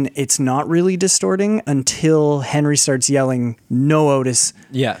invasion, it's not really distorting until Henry starts yelling, "No, Otis!"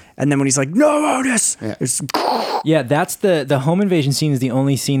 Yeah. And then when he's like, "No, Otis!" It's that's the home invasion scene is the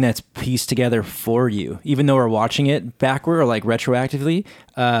only scene that's pieced together for you. Even though we're watching it backward or like retroactively,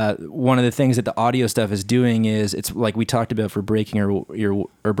 one of the things that the audio stuff is doing is, it's like we talked about for breaking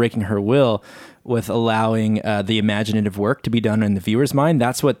her will, with allowing the imaginative work to be done in the viewer's mind.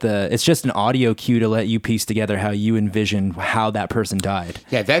 That's what it's just an audio cue to let you piece together how you envision how that person died.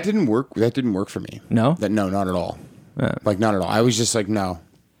 Yeah, that didn't work. That didn't work for me. No? No, not at all. Like, not at all. I was just like, no.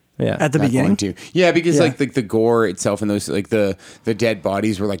 Yeah. at the Not beginning. going to. Yeah, because like the gore itself and those like the dead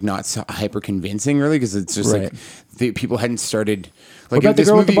bodies were like not so hyper convincing really, because it's just Right. like the people hadn't started. What Like about the this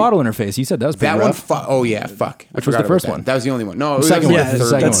girl with the movie- bottle in her face? You said that was pretty That rough. one. Oh yeah, fuck. I Which was forgot the first about one? That was the only one. No, it was second like one. the The third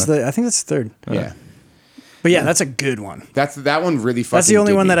second one. one. I think that's the third. Yeah, But yeah, that's a good one. that one really fucking. That's the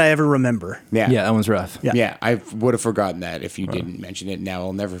only did one me. that I ever remember. Yeah. Yeah, that one's rough. Yeah. Yeah, I would have forgotten that if you didn't mention it. Now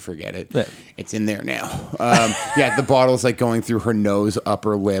I'll never forget it. Yeah. It's in there now. Yeah, the bottle's like going through her nose,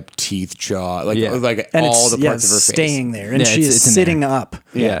 upper lip, teeth, jaw, like Yeah. like And all it's the parts of her face. staying there, and Yeah, she it's is in sitting there. up.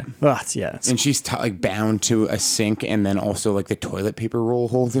 Yeah. It's And she's like bound to a sink, and then also like the toilet paper roll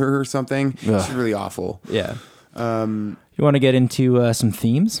holder or something. It's really awful. Yeah. You want to get into some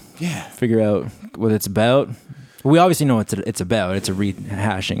themes? Yeah. Figure out what it's about. We obviously know what it's about. It's a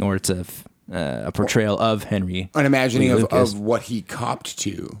rehashing, or it's a portrayal of Henry. An imagining Lee Lucas. of what he copped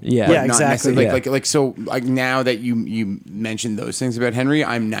to. Yeah. But Yeah, not exactly. necessarily- Yeah. Like so like now that you mentioned those things about Henry,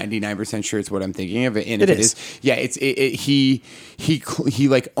 I'm 99% sure it's what I'm thinking of. And if It it is. is, yeah, he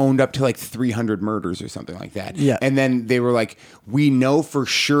like owned up to like 300 murders or something like that. Yeah. And then they were like, we know for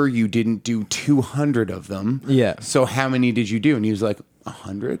sure you didn't do 200 of them. Yeah. So how many did you do? And he was like,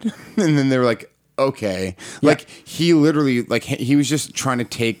 100. And then they were like, okay. Like he literally, like he was just trying to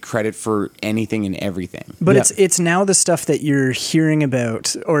take credit for anything and everything. But Yeah. it's now the stuff that you're hearing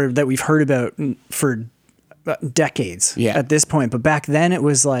about, or that we've heard about for decades Yeah. at this point. But back then it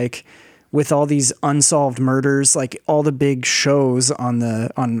was like, with all these unsolved murders, like all the big shows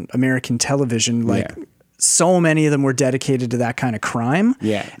on American television, like Yeah. so many of them were dedicated to that kind of crime.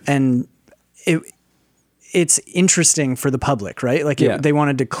 Yeah. And it's interesting for the public, right? Like Yeah. they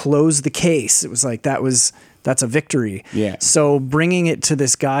wanted to close the case. It was like, that's a victory. Yeah. So bringing it to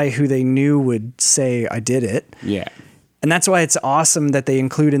this guy who they knew would say, I did it. Yeah. And that's why it's awesome that they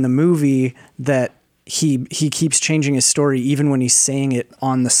include in the movie that he keeps changing his story even when he's saying it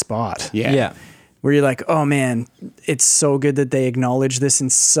on the spot. Yeah. Yeah. Where you're like, oh man, it's so good that they acknowledge this in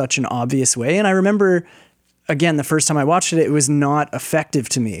such an obvious way. And I remember, again, the first time I watched it, it was not effective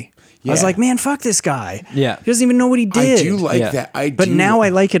to me. I was Yeah. like, man, fuck this guy. Yeah. He doesn't even know what he did. I do like Yeah. that. But now I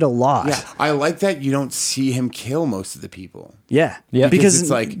like it a lot. Yeah, I like that you don't see him kill most of the people. Yeah. Yeah. Because Because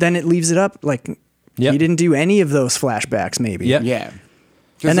it's like- then it leaves it up like Yep. he didn't do any of those flashbacks maybe. Yep. Yeah.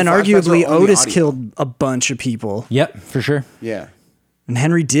 And then The flashbacks arguably are only Otis audio. killed a bunch of people. Yep, for sure. Yeah. And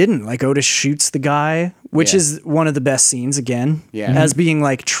Henry didn't. Like Otis shoots the guy, which Yeah. is one of the best scenes again. Yeah. As being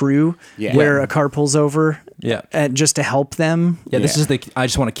like true. Yeah. Where a car pulls over. Yeah. Just to help them. Yeah, this Yeah. is the I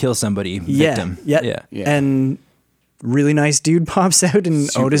just want to kill somebody victim. Yeah. Yeah. Yeah. And really nice dude pops out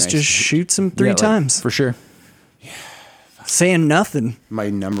and Super Otis nice just dude. shoots him three Yeah, like, times. for sure. Saying nothing. My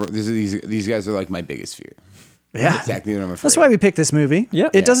number. These guys are like my biggest fear. Yeah. Exactly what I'm afraid. That's why we picked this movie. Yeah.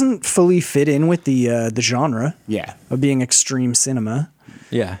 It Yeah. doesn't fully fit in with the genre Yeah. of being extreme cinema.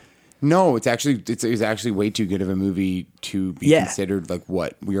 Yeah. No, it's actually way too good of a movie to be Yeah. considered like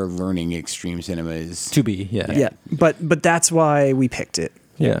what we are learning extreme cinema is. To be, yeah. Yeah. But that's why we picked it.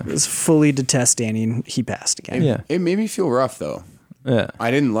 Yeah. was fully detest Danny, and he passed again. Yeah. It made me feel rough though. Yeah.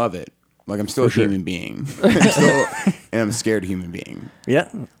 I didn't love it. Like I'm still a sure. human being, and I'm a scared human being. Yeah.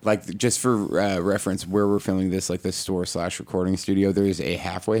 Like just for reference, where we're filming this, like the store/recording studio, there's a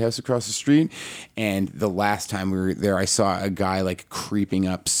halfway house across the street. And the last time we were there, I saw a guy like creeping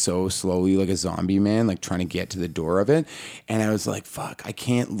up so slowly, like a zombie man, like trying to get to the door of it. And I was like, fuck, I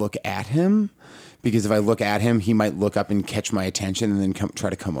can't look at him. Because if I look at him, he might look up and catch my attention and then try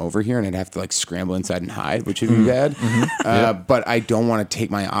to come over here, and I'd have to like scramble inside and hide, which would be bad. But I don't want to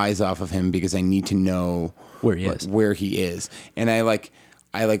take my eyes off of him because I need to know Where he is. Where he is. And I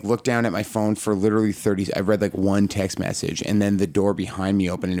looked down at my phone for literally 30. I read like one text message, and then the door behind me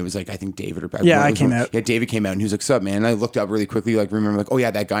opened, and it was like I think David or Yeah, I came out. Yeah, David came out, and he was like, "Sup, man?" And I looked up really quickly, like remember, like, "Oh yeah,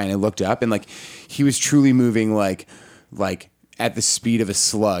 that guy." And I looked up, and like he was truly moving like at the speed of a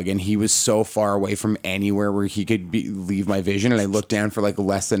slug, and he was so far away from anywhere where he could leave my vision. And I looked down for like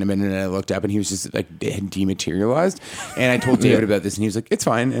less than a minute, and I looked up, and he was just like dematerialized. And I told David about this, and he was like, "It's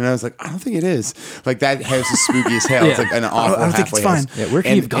fine." And I was like, "I don't think it is. Like that house is spooky as hell. It's like an awful I don't think it's halfway fine. house." Yeah, where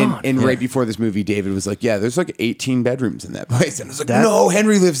can you have gone? And Yeah. right before this movie, David was like, "Yeah, there's like 18 bedrooms in that place." And I was like, "No,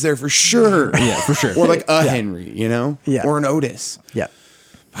 Henry lives there for sure." Yeah, for sure. Or like a Henry, you know? Yeah. Or an Otis. Yeah.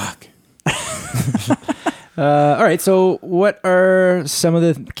 Fuck. All right. So, what are some of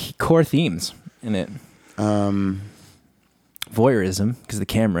the key core themes in it? Voyeurism, because the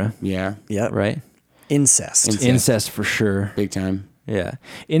camera, Yeah. Yeah. right? Incest. Incest for sure. Big time. Yeah,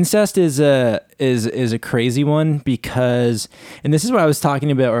 incest is a crazy one because, and this is what I was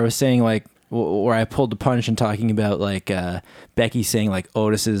talking about, or I was saying like, where I pulled the punch and talking about like Becky saying like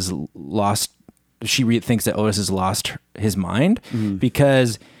Otis is lost. She thinks that Otis has lost his mind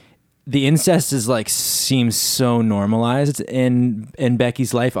because the incest is like seems so normalized in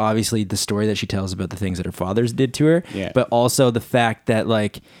Becky's life. Obviously, the story that she tells about the things that her fathers did to her, Yeah. but also the fact that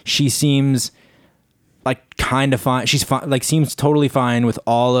like she seems like kind of fine. She's fine, like seems totally fine with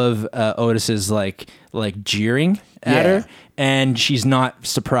all of Otis's like jeering at Yeah. her, and she's not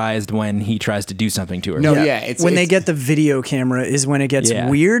surprised when he tries to do something to her. No, yeah. when they get the video camera is when it gets Yeah.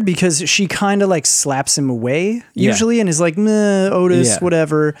 weird because she kind of like slaps him away Yeah. usually and is like, "Meh, Otis, Yeah.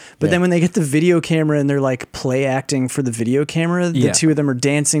 whatever." But Yeah. then when they get the video camera and they're like play acting for the video camera, the Yeah. two of them are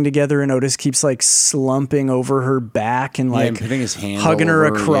dancing together and Otis keeps like slumping over her back and like and putting his hand hugging her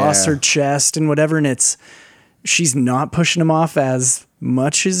over, across yeah. her chest and whatever. And she's not pushing him off as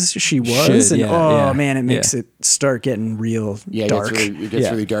much as she was. Should, and man, it makes it start getting real Yeah, dark. it gets Yeah.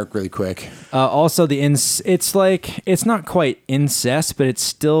 really dark really quick. Also, it's like it's not quite incest, but it's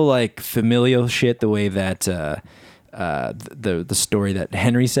still like familial shit. The way that the story that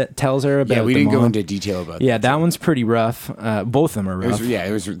Henry tells her about. Yeah, we the didn't go mom. into detail about Yeah, that. that one's pretty rough. Both of them are rough.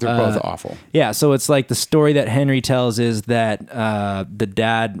 They're both awful. Yeah, so it's like the story that Henry tells is that the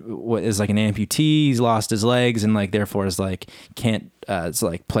dad is like an amputee. He's lost his legs and like therefore is like can't it's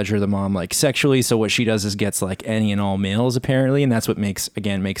like pleasure the mom like sexually. So what she does is gets like any and all males apparently, and that's what makes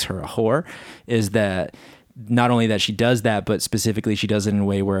her a whore. Is that not only that she does that, but specifically she does it in a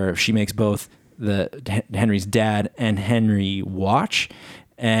way where she makes both Henry's dad and Henry watch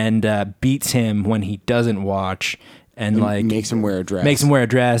and beats him when he doesn't watch. And like Makes him wear a dress. Makes him wear a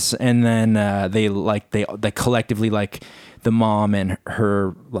dress, and then they collectively like the mom and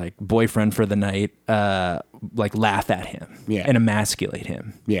her like boyfriend for the night like laugh at him and emasculate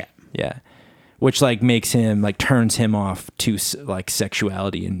him. Yeah. Yeah. Which like makes him like turns him off to like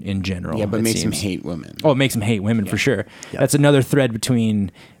sexuality in general. Yeah, but it makes him seems. hate women. Oh, it makes him hate women for sure. That's another thread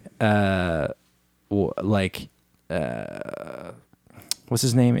between what's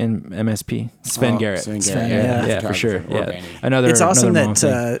his name in MSP? Sven Garrett. Sven Sven, Garrett. yeah. For sure. Or Yeah. Benny. Another. It's awesome another mom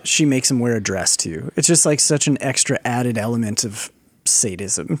that thing. she makes him wear a dress too. It's just like such an extra added element of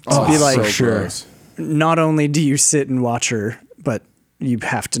sadism to be like, so sure. gross. not only do you sit and watch her, but you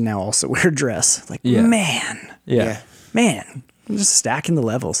have to now also wear a dress. Like, Yeah. man, Yeah. I'm just stacking the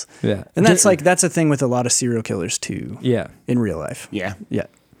levels. Yeah. And that's a thing with a lot of serial killers too. Yeah. In real life. Yeah. Yeah.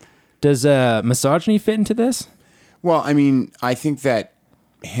 Does misogyny fit into this? Well, I mean, I think that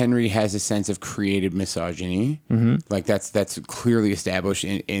Henry has a sense of creative misogyny. Mm-hmm. Like that's clearly established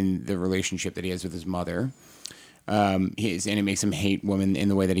in the relationship that he has with his mother. And it makes him hate women in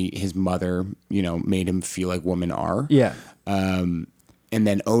the way that his mother, made him feel like women are. Yeah. And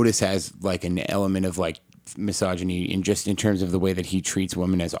then Otis has like an element of like misogyny in terms of the way that he treats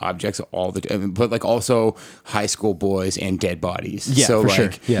women as objects all the time, but like also high school boys and dead bodies. Yeah, so for like,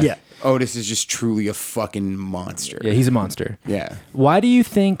 sure. Yeah. Otis is just truly a fucking monster. Yeah, he's a monster. Yeah. Why do you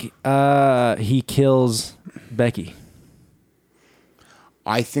think he kills Becky?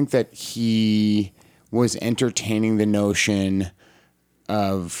 I think that he was entertaining the notion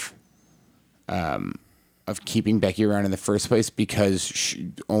of keeping Becky around in the first place because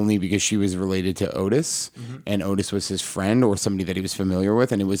she was related to Otis, and Otis was his friend or somebody that he was familiar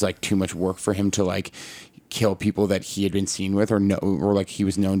with, and it was like too much work for him to like kill people that he had been seen with or like he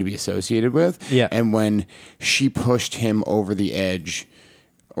was known to be associated with. Yeah. And when she pushed him over the edge,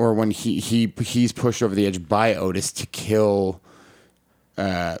 or when he's pushed over the edge by Otis to kill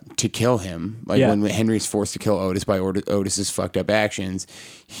him, like when Henry's forced to kill Otis by Otis's fucked up actions,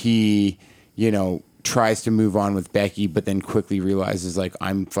 he, tries to move on with Becky, but then quickly realizes like,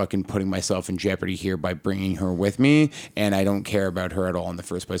 I'm fucking putting myself in jeopardy here by bringing her with me, and I don't care about her at all in the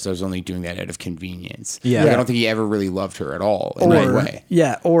first place. I was only doing that out of convenience. Yeah. Like, I don't think he ever really loved her at all in any way.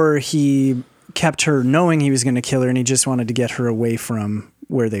 Yeah, or he kept her knowing he was going to kill her, and he just wanted to get her away from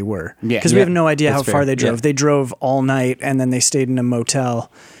where they were. Yeah. Because we have no idea That's how far fair. they drove. Yeah. They drove all night, and then they stayed in a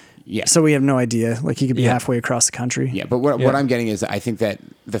motel. Yeah. So we have no idea. Like, he could be halfway across the country. Yeah, but what I'm getting is I think that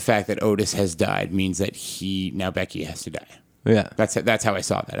the fact that Otis has died means that now Becky has to die. Yeah. That's how I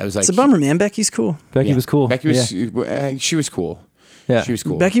saw that. I was like, It's a bummer, man. Becky's cool. Becky was cool. Becky was she was cool. Yeah. She was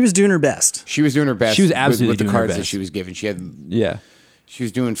cool. Becky was doing her best. She was doing her best. She was absolutely with the doing her cards that best. she was given. She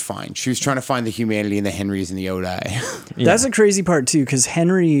was doing fine. She was trying to find the humanity in the Henrys and the Odai. That's a crazy part, too, because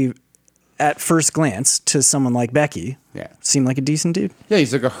Henry, at first glance, to someone like Becky, seemed like a decent dude. Yeah,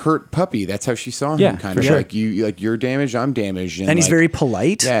 he's like a hurt puppy. That's how she saw him. Yeah, kind for of sure. like you're damaged, I'm damaged, And he's very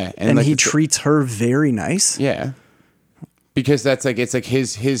polite. Yeah, and like he treats her very nice. Yeah, because it's like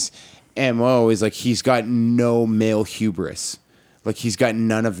his MO is like he's got no male hubris. Like he's got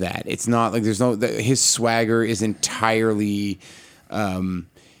none of that. It's not like his swagger is entirely.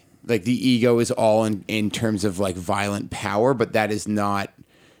 Like the ego is all in terms of like violent power, but that is not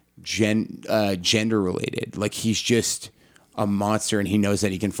gender related. Like he's just a monster, and he knows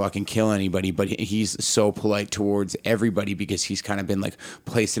that he can fucking kill anybody, but he's so polite towards everybody because he's kind of been like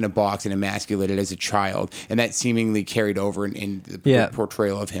placed in a box and emasculated as a child, and that seemingly carried over in the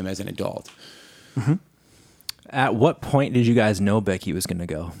portrayal of him as an adult. Mm-hmm. At what point did you guys know Becky was going to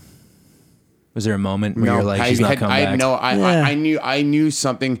go? Was there a moment where you're like, she's not coming back? No, I knew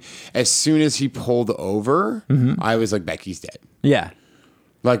something as soon as he pulled over. I was like, Becky's dead. Yeah.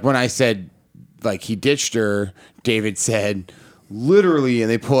 Like when I said, like he ditched her, David said, literally, and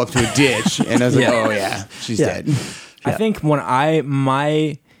they pull up to a ditch, and I was like, oh yeah, she's dead. I think when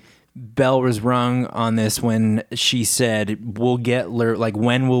my bell was rung on this when she said,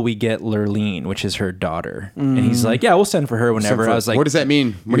 when will we get Lurleen, which is her daughter? And he's like, yeah, we'll send for her whenever. I was like, what does that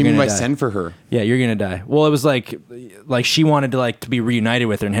mean? What do you mean by send for her? Yeah, you're gonna die. Well, it was like she wanted to be reunited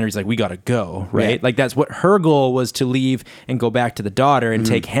with her, and Henry's like, we gotta go, right? Yeah. Like that's what her goal was, to leave and go back to the daughter and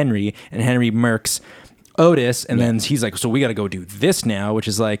take Henry, and Henry murks Otis, and then he's like, so we got to go do this now, which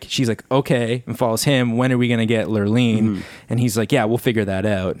is like, she's like, okay, and follows him. When are we going to get Lurleen? And he's like, yeah, we'll figure that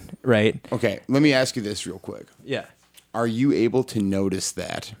out. Right. Okay. Let me ask you this real quick. Yeah. Are you able to notice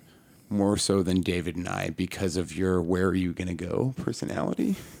that more so than David and I because of your where are you going to go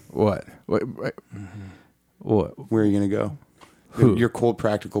personality? What? What? Where are you going to go? Who? Your cold,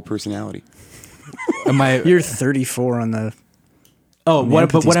 practical personality. You're 34 on the... Oh, what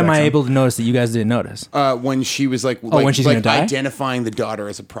empathy am I spectrum. able to notice that you guys didn't notice? When she was like when she's gonna die? identifying the daughter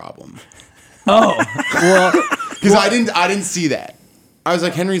as a problem. Oh, well, Because I didn't see that. I was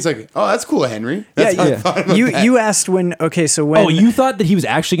like, Henry's like, oh, that's cool, Henry. That's how I thought about that. You asked when... Okay, so when... oh, you thought that he was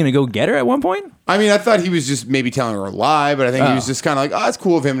actually going to go get her at one point? I mean, I thought he was just maybe telling her a lie, but I think he was just kind of like, oh, it's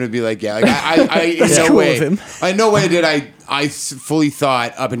cool of him to be like, yeah. Like, I in That's no cool way, of him. in no way did I fully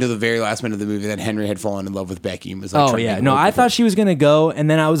thought up until the very last minute of the movie that Henry had fallen in love with Becky and was like, Oh trying to yeah, make it no, work I with thought her. she was gonna go, and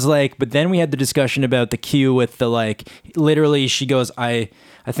then I was like, but then we had the discussion about the cue with the literally she goes, I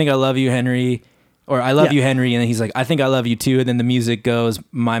think I love you, Henry, or I love you, Henry, and then he's like, I think I love you too, and then the music goes,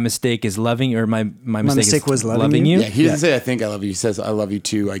 my mistake is loving, or my mistake was is loving you? Yeah, he doesn't say I think I love you. He says I love you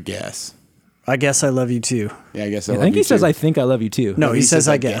too, I guess. I guess I love you too. Yeah, I guess I love think you he says too. I think I love you too. No, he says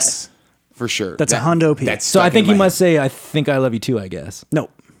I guess. For sure. That's a hundo P. That's So I stuck think in you my must say I think I love you too, I guess. No.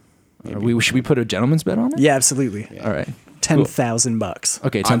 Should we put a gentleman's bet on it? Yeah, absolutely. All right. $10,000.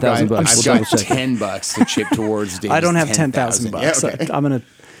 Okay, I've $10,000 got, bucks. I've We'll got double check. $10 to chip towards Dave's I don't have $10,000. Yeah, okay. So I'm going to...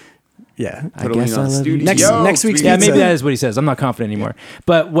 Yeah. I guess I on the love you. studio. Next week's Yeah, pizza. maybe that is what he says. I'm not confident anymore.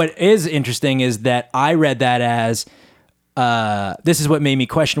 But what is interesting is that I read that as this is what made me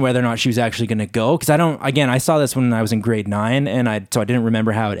question whether or not she was actually going to go, because I saw this when I was in grade 9, and so I didn't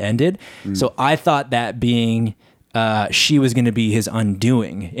remember how it ended. So I thought that being she was going to be his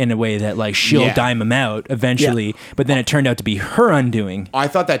undoing in a way that like she'll Yeah. dime him out eventually, but then it turned out to be her undoing. I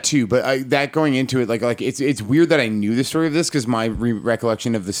thought that too, but that going into it, like it's weird that I knew the story of this because my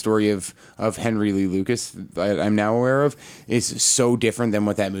recollection of the story of Henry Lee Lucas that I'm now aware of is so different than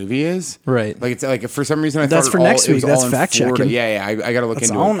what that movie is. Right. Like it's like for some reason I That's thought for it next it was week. That's all in fact Florida. checking. Yeah, I got to look That's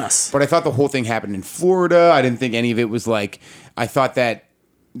into on it. us. But I thought the whole thing happened in Florida. I didn't think any of it was like. I thought that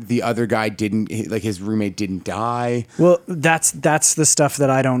the other guy didn't like his roommate didn't die. Well, that's the stuff that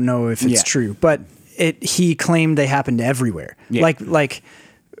I don't know if it's Yeah. true, but he claimed they happened everywhere. Yeah. Like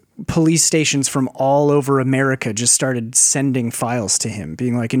police stations from all over America just started sending files to him,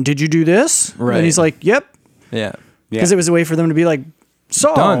 being like, "And did you do this?" Right. And he's like, "Yep," Yeah. because it was a way for them to be like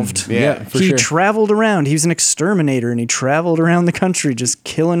solved. Done. Yeah, for he sure. traveled around. He was an exterminator, and he traveled around the country just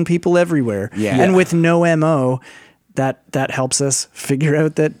killing people everywhere. Yeah. And with no MO, that helps us figure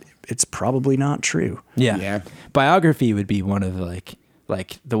out that it's probably not true. Yeah. Yeah. Biography would be one of like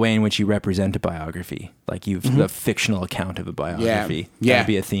the way in which you represent a biography. Like you've the fictional account of a biography. Yeah. That'd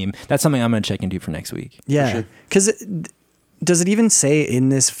be a theme. That's something I'm going to check into for next week. Yeah, sure. because does it even say in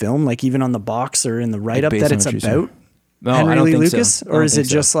this film, like even on the box or in the write up, based that on it's what you're saying. about No, Henry I don't Lee think so. Lucas, I or don't is it think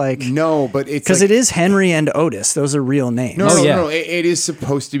so. just like No, but it's because like, it is Henry and Otis; those are real names. No, Oh, no, yeah. no. It is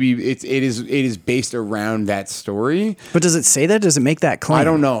supposed to be. It is based around that story. But does it say that? Does it make that claim? I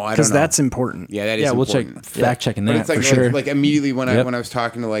don't know. I because don't know. that's important. Yeah, that is. Yeah, we'll important. check fact checking But that it's like, for sure. like immediately when Yep. I was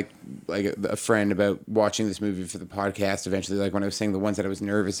talking to like a friend about watching this movie for the podcast, eventually like when I was saying the ones that I was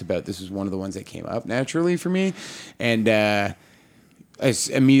nervous about, this was one of the ones that came up naturally for me, and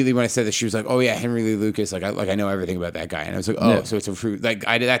immediately when I said that, she was like, "Oh yeah, Henry Lee Lucas, like I know everything about that guy," and I was like, "Oh, Yeah. so it's a true like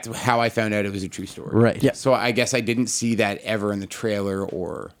that's how I found out it was a true story." Right. Yeah. So I guess I didn't see that ever in the trailer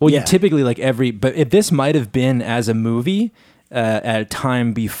or. Well, Yeah. you typically like but if this might have been as a movie at a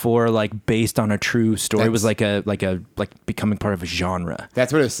time before, like based on a true story, it was like becoming part of a genre.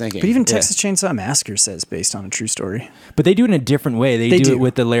 That's what I was thinking. But even Texas Chainsaw Massacre says based on a true story. But they do it in a different way. They do do. it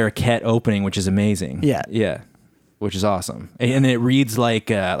with the Larroquette opening, which is amazing. Yeah. Yeah. Which is awesome. And it reads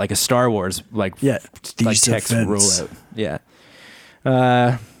like a Star Wars like These text events. rollout. Yeah.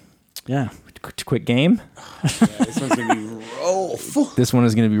 Yeah. Quick game. this one's gonna be rough. This one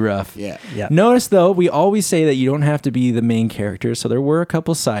is going to be rough. Yeah. Yeah. Notice though, we always say that you don't have to be the main character. So there were a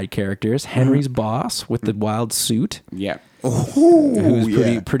couple side characters. Henry's boss with the wild suit, Yeah.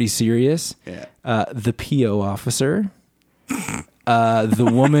 who's pretty serious. Yeah. The PO officer. The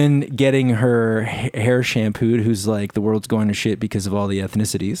woman getting her hair shampooed, who's like the world's going to shit because of all the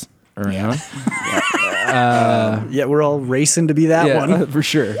ethnicities around. Yeah, we're all racing to be that one. For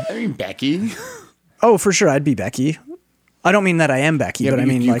sure. I mean Becky. Oh, for sure, I'd be Becky. I don't mean that I am Becky, Yeah, but I but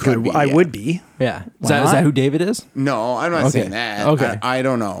mean you like could be, I yeah. would be. Yeah. Is Why that not? who David is? No, I'm not Okay. saying that. Okay. I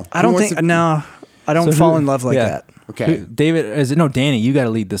don't know. I don't Who wants think to- no. I don't So fall who- in love like yeah. that. Okay. David, is it? No, Danny, you got to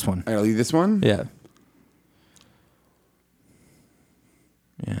lead this one. I gotta leave this one. Yeah.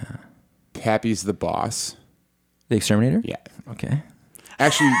 Yeah. Pappy's the boss. The Exterminator? Yeah. Okay.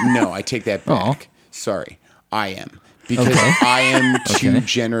 Actually, no. I take that back. Sorry, I am because Okay. I am too Okay.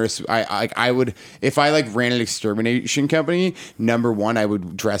 generous. I would if I like ran an extermination company. Number one, I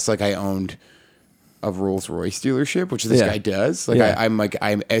would dress like I owned a Rolls Royce dealership, which this Yeah. guy does. Like Yeah.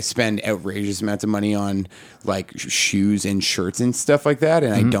 I spend outrageous amounts of money on like shoes and shirts and stuff like that,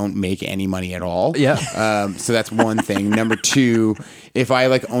 and I don't make any money at all. Yeah. So that's one thing. Number two, if I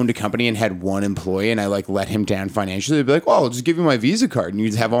like owned a company and had one employee and I like let him down financially, I'd be like, "Well, I'll just give you my Visa card and you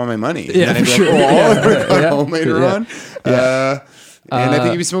just have all my money." And Yeah, then I'd be for sure. like, "Oh, I'll Yeah. go Yeah. home later Yeah. on." And I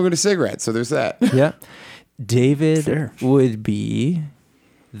think he'd be smoking a cigarette. So there's that. Yeah. David would be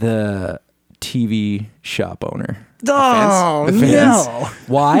the TV shop owner. Oh The fence. no!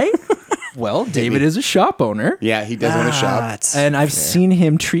 Why? Well, David is a shop owner. Yeah, he does own a shop. That's- And I've seen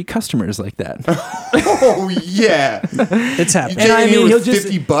him treat customers like that. Oh yeah. it's You happening. came I in mean, here he'll with just-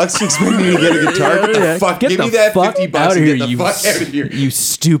 50 bucks and expect me to get a guitar? Get the fuck. Get Give the me that fuck 50 bucks out and of here, get the you fuck out of here. You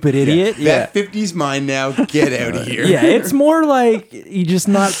stupid idiot. Yeah. That 50's mine now. Get out of here. Yeah, it's more like you're just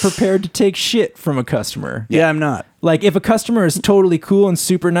not prepared to take shit from a customer. Yeah, I'm not. Like if a customer is totally cool and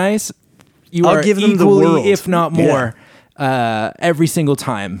super nice, you I'll are give them the equally, world. if not more, every single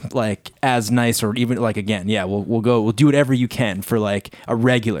time, like as nice or even like again, yeah, we'll do whatever you can for like a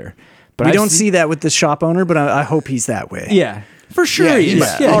regular. But We I've don't seen- see that with the shop owner, but I hope he's that way. Yeah. For sure, Yeah, he is.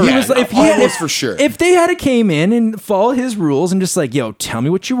 he's- Yeah, oh, he yeah, was like, if he almost if, for sure. If they had came in and follow his rules and just like, yo, tell me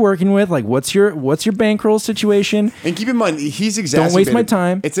what you're working with, like, what's your bankroll situation? And keep in mind, he's exacerbated. Don't waste my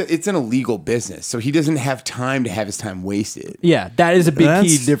time. It's an illegal business, so he doesn't have time to have his time wasted. Yeah, that is a big key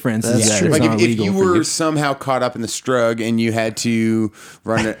That's- difference. that's is that true. it's Like not if illegal you for were somehow caught up in the strug and you had to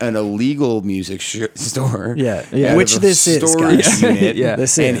run an illegal music store, Yeah. out Which of a this is, storage guys. unit Yeah.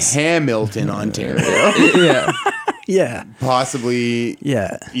 This in is. Hamilton, Ontario, yeah, Yeah. possibly.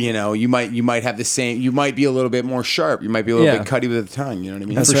 Yeah. You know, you might have the same. You might be a little bit more sharp. You might be a little Yeah. bit cutty with the tongue. You know what I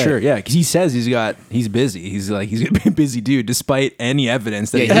mean? That's for right. sure. Yeah, because he says he's busy. He's gonna be a busy dude, despite any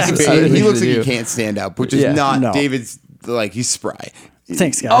evidence that Yeah, has something he looks to like he do. can't stand up, which is Yeah. not No. David's. Like he's spry.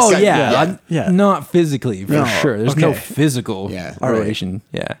 Thanks, guys. Oh yeah, Yeah. I'm- Yeah. not physically for No, sure. There's no okay. physical Yeah. All right. relation.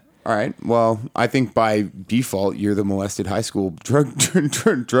 Yeah. All right. Well, I think by default you're the molested high school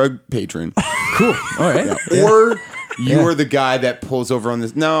drug patron, Cool. All right. or you are the guy that pulls over on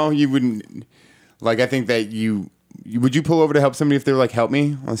this. No, you wouldn't. Like I think that would you pull over to help somebody if they're like, help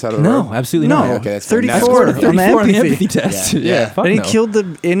me on the side of the road? No, absolutely No. not. Okay, that's fine. 34 That's on the on the empathy. empathy test. Yeah. Yeah. Yeah. Fuck And he no. killed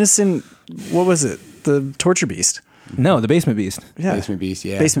the innocent, what was it? The torture beast. No, the basement beast. Yeah. Basement Beast.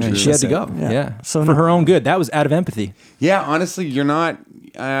 Yeah. Basement And Beast. she had to That's go. it. Yeah. So for no. her own good. That was out of empathy. Yeah. Honestly, you're not.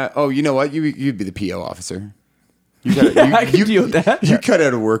 You know what? You'd be the PO officer. You cut, I can deal with that. You cut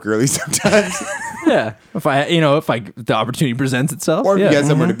out of work early sometimes, Yeah. If the opportunity presents itself. or if yeah. you got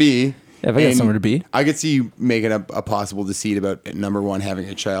somewhere to be. Yeah, if I got And somewhere to be. I could see you making a possible deceit about number one, having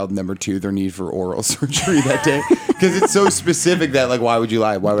a child, number two, their need for oral surgery that day. Because it's so specific that, like, why would you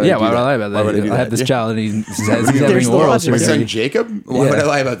lie? Why would Yeah, I do why would that? I lie about that? Why would I do I that? have this Yeah. child and he's There's having the oral logic. My surgery. son Jacob? Why Yeah. would I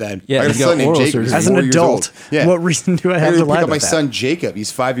lie about that? Yeah, I got a he's got son named oral Jacob. surgery. He's As an 4 years adult, old. Yeah. what reason do I I have gotta to lie pick up about my that? son Jacob.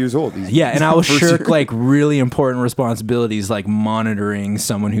 He's 5 years old. He's Yeah, and I will first shirk year. like really important responsibilities like monitoring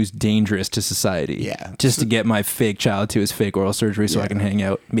someone who's dangerous to society. Yeah. Just to get my fake child to his fake oral surgery so I can hang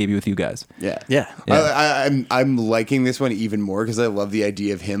out maybe with you guys. Yeah. Yeah. I'm liking this one even more because I love the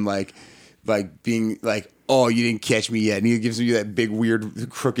idea of him like being like, oh, you didn't catch me yet. And he gives you that big, weird,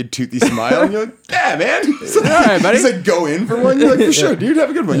 crooked, toothy smile. And you're like, yeah, man. He's like, All right, buddy. He's like, go in for one. You're like, for sure, dude. Have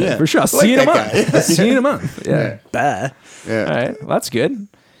a good one. Yeah. For sure. I'll I see you in a that month. guy. I'll see you in a month. Yeah. Bah. Yeah. All right. Well, that's good.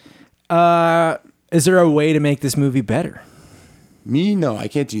 Is there a way to make this movie better? Me? No, I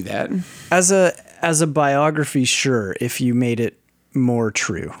can't do that. As a biography, sure, if you made it more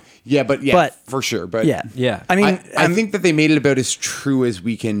true. Yeah, but But- for sure. But Yeah. Yeah. I mean, I think that they made it about as true as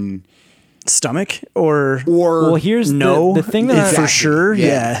we can. stomach or Well, here's no. the thing that for Exactly. sure. Yeah.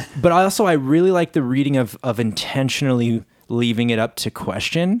 Yeah. But I really like the reading of intentionally leaving it up to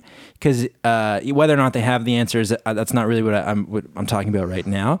question, because whether or not they have the answers, that's not really what I'm talking about right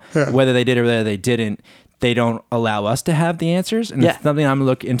now. Whether they did or whether they didn't, they don't allow us to have the answers. And Yeah. it's something I'm gonna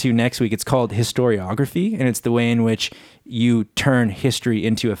look into next week. It's called historiography, and it's the way in which you turn history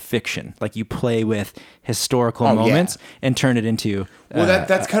into a fiction. Like you play with historical Oh, yeah. moments and turn it into Well,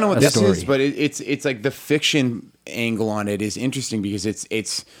 that's kind of what a this story. is, but it's like the fiction angle on it is interesting because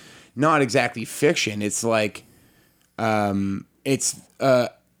it's not exactly fiction. It's like it's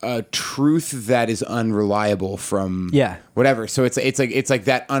a truth that is unreliable from Yeah. whatever. So it's like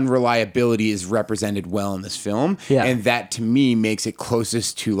that unreliability is represented well in this film, Yeah. and that to me makes it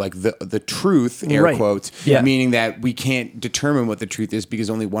closest to like the truth, air Right. quotes, Yeah. meaning that we can't determine what the truth is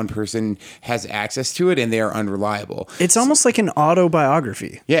because only one person has access to it, and they are unreliable. It's almost like an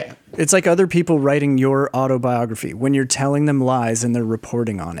autobiography. Yeah. It's like other people writing your autobiography when you're telling them lies and they're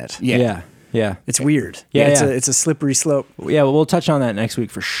reporting on it. Yeah. Yeah. It's weird. Yeah, It's yeah. it's a slippery slope. Yeah, well, we'll touch on that next week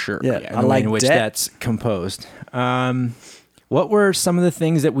for sure. Yeah, and I the way like in which that. that's composed. What were some of the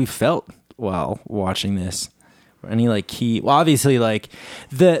things that we felt while watching this? Any like key? Well, obviously, like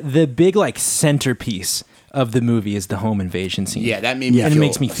the big like centerpiece of the movie is the home invasion scene. Yeah, that made me. And feel it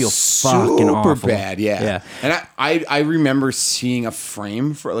makes me feel fucking super awful. bad. Yeah, Yeah. And I remember seeing a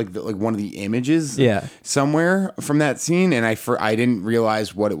frame for like one of the images. Yeah. somewhere from that scene, and I didn't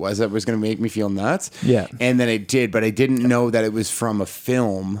realize what it was that was going to make me feel nuts. Yeah. and then it did, but I didn't know that it was from a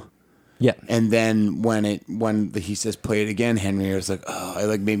film. Yeah. And then when he says play it again, Henry, I was like, oh, it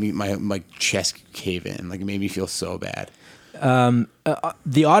like made me my chest cave in. Like it made me feel so bad.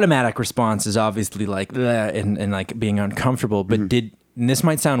 The automatic response is obviously like "Bleh," and like being uncomfortable, but and this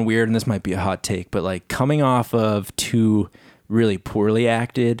might sound weird and this might be a hot take, but like coming off of two really poorly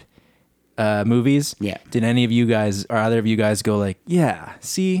acted movies, Yeah. did any of you guys or either of you guys go like, yeah,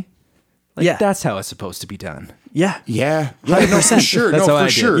 see, like Yeah. that's how it's supposed to be done? Yeah. Yeah, no, for 100%. sure. That's No, how I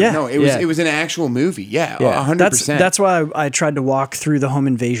for did. sure. Yeah. No, Yeah. it was an actual movie. Yeah, Yeah. 100%. That's why I tried to walk through the home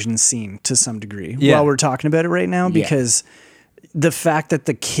invasion scene to some degree Yeah. while we're talking about it right now, because the fact that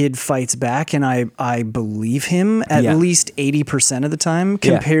the kid fights back, and I believe him at least 80% of the time,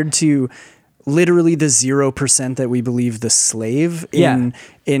 compared to literally the 0% that we believe the slave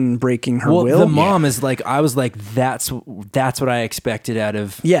in breaking her will. The mom is like, I was like, that's what I expected out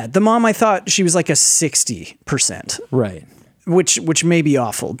of. Yeah, the mom, I thought she was like a 60%. Right. Which may be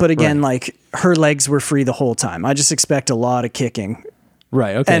awful. But again, like her legs were free the whole time. I just expect a lot of kicking.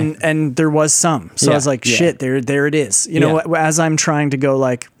 Right. Okay. And there was some. So I was like, shit, there it is. You know, as I'm trying to go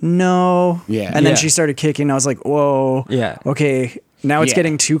like, no. Yeah. And then she started kicking. I was like, whoa. Yeah. Okay. Now it's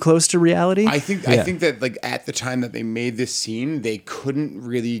getting too close to reality. I think that like at the time that they made this scene, they couldn't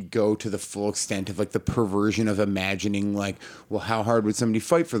really go to the full extent of like the perversion of imagining like, well, how hard would somebody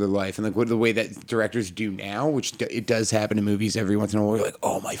fight for their life, and like what the way that directors do now, which it does happen in movies every once in a while. You're like,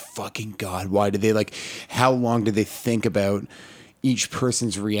 oh my fucking god, why did they like? How long did they think about each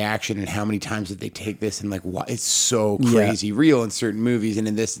person's reaction, and how many times did they take this, and like why it's so crazy real in certain movies, and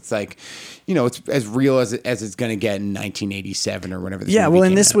in this it's like, you know, it's as real as it's going to get in 1987 or whenever this movie and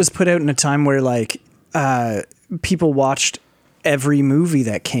came this out. was put out in a time where like people watched every movie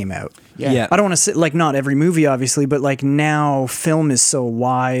that came out. Yeah. I don't want to say like not every movie obviously, but like now film is so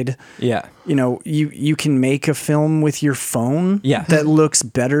wide. Yeah. You know, you can make a film with your phone that looks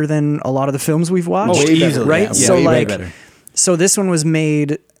better than a lot of the films we've watched. Oh, easily, right? yeah. So way like better. So this one was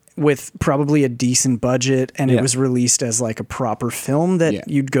made with probably a decent budget, and it was released as like a proper film that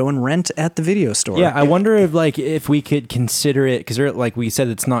you'd go and rent at the video store. Yeah, I wonder if we could consider it, because like we said,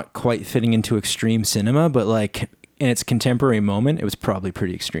 it's not quite fitting into extreme cinema, but like in its contemporary moment, it was probably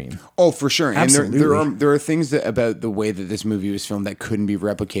pretty extreme. Oh, for sure. Absolutely. And there are things about the way that this movie was filmed that couldn't be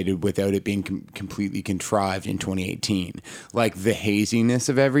replicated without it being completely contrived in 2018. Like the haziness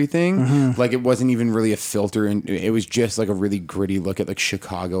of everything. Like it wasn't even really a filter, and it was just like a really gritty look at like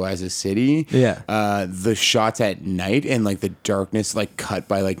Chicago as a city. Yeah. The shots at night and like the darkness, like cut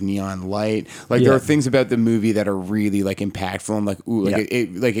by like neon light. Like there are things about the movie that are really like impactful, and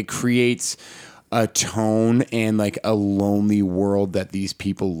like it creates a tone and like a lonely world that these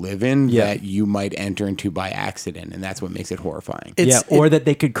people live in that you might enter into by accident, and that's what makes it horrifying. Or that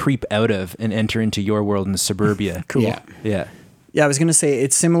they could creep out of and enter into your world in suburbia. Cool. Yeah. Yeah, I was going to say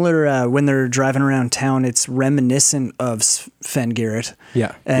it's similar when they're driving around town. It's reminiscent of Sven Garrett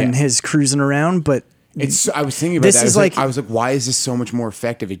and his cruising around, but I was thinking about this that. is I was like, why is this so much more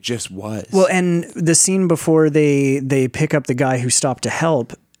effective? It just was. Well, and the scene before they pick up the guy who stopped to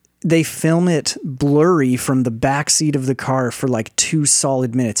help, they film it blurry from the back seat of the car for like 2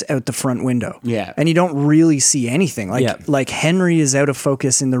 solid minutes out the front window. Yeah. And you don't really see anything. Like Henry is out of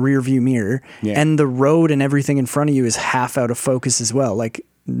focus in the rear view mirror, and the road and everything in front of you is half out of focus as well. Like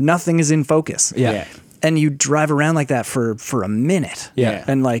nothing is in focus. Yeah. And you drive around like that for a minute. Yeah.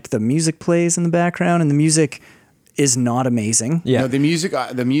 And like the music plays in the background, and the music is not amazing. No, the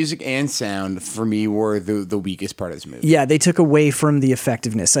music and sound for me were the weakest part of this movie. Yeah, they took away from the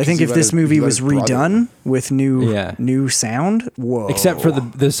effectiveness. I think if this movie was redone with new sound, whoa. Except for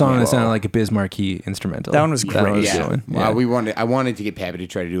the song that sounded like a Biz Markie instrumental. That one was great. I wanted to get Pappy to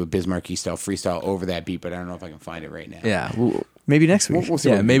try to do a Biz Markie style freestyle over that beat, but I don't know if I can find it right now. Yeah. Maybe next week. We'll see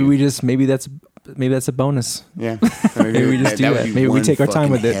Yeah, what maybe that's a bonus. Yeah. Maybe we just do that. Maybe we take our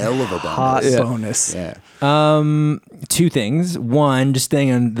time with it. Hell of a bonus. Hot bonus. Yeah. 2 things. One, just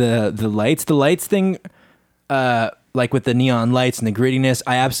staying on the lights. The lights thing, like with the neon lights and the grittiness,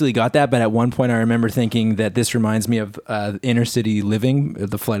 I absolutely got that. But at one point, I remember thinking that this reminds me of Inner City Living,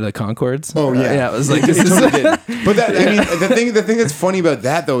 The Flight of the Conchords. Oh yeah, yeah. It was like this It is. totally did. But that, I mean, the thing that's funny about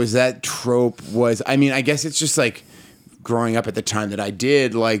that though is that trope was. I mean, I guess it's just like growing up at the time that I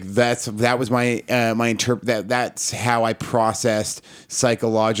did, like that was my that's how I processed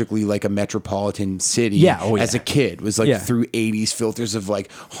psychologically like a metropolitan city as a kid, was like through 80s filters of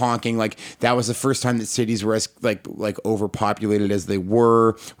like honking. Like that was the first time that cities were as like overpopulated as they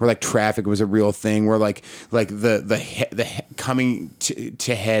were, where like traffic was a real thing, where like the coming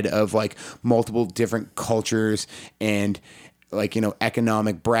to head of like multiple different cultures and like, you know,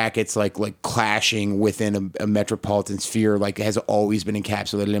 economic brackets like clashing within a metropolitan sphere, like has always been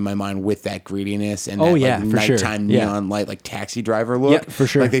encapsulated in my mind with that greediness and nighttime neon light, like Taxi Driver look. Yeah, for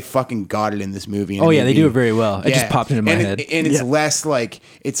sure. Like they fucking got it in this movie. Oh yeah, they do it very well. It just popped into my head. And it's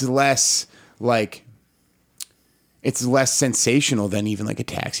it's less sensational than even like a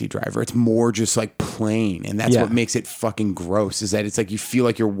Taxi Driver. It's more just like plain. And that's what makes it fucking gross, is that it's like you feel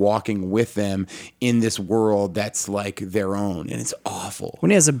like you're walking with them in this world that's like their own. And it's awful.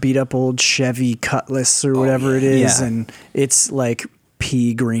 When he has a beat up old Chevy Cutlass or whatever it is, and it's like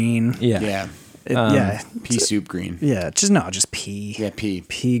pea green. Yeah. Yeah. Pea soup green. Yeah. Just pea. Yeah, pea.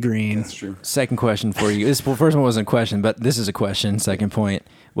 Pea green. That's true. Second question for you. This first one wasn't a question, but this is a question. Second point.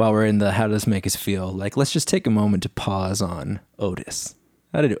 While we're in the how does this make us feel? Like, let's just take a moment to pause on Otis.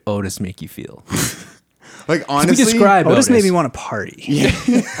 How did Otis make you feel? Like, Can honestly, we describe Otis Otis? made me want to party.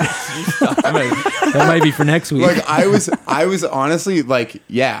 That might be for next week. like I was honestly like,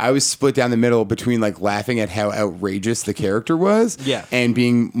 yeah, I was split down the middle between like laughing at how outrageous the character was, Yeah. and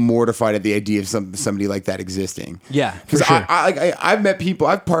being mortified at the idea of somebody like that existing. Yeah, for because sure. I've met people,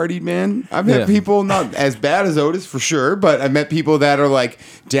 I've partied, man. I've met Yeah. people not as bad as Otis for sure, but I've met people that are like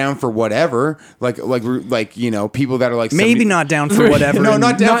down for whatever, like you know, people that are like Maybe somebody- not down for whatever. No,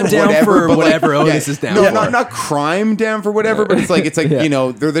 not down, Not for, down whatever, for but whatever like, Otis is down no, for. not crime down for whatever, but it's like Yeah. you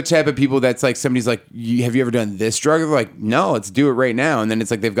know, they're the type of people that's like somebody's like, have you ever done this drug? They're like, no, let's do it right now. And then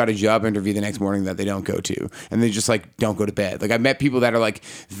it's like they've got a job interview the next morning that they don't go to, and they just like don't go to bed. Like I've met people that are like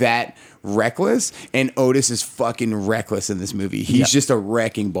that reckless, and Otis is fucking reckless in this movie. He's just a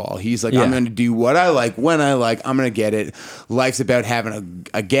wrecking ball. He's like, Yeah. I'm going to do what I like when I like. I'm going to get it. Life's about having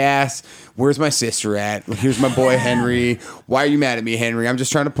a gas. Where's my sister at? Here's my boy Henry. Why are you mad at me, Henry? I'm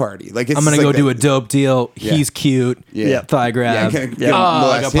just trying to party. Like it's I'm gonna just go like do that. a dope deal. Yeah. He's cute. Yeah. Thigh grab. Yeah,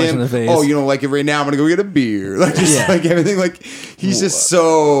 Oh, I got punched him. in the face. Oh, you don't like it right now? I'm gonna go get a beer. Like just Yeah. like everything. Like he's just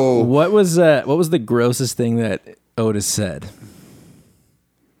so. What was the grossest thing that Otis said?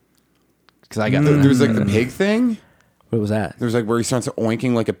 Because I got There was like the pig thing. What was that? There was like where he starts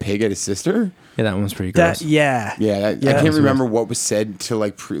oinking like a pig at his sister. Yeah, that one was pretty gross. That, yeah. Yeah, I can't remember what was said to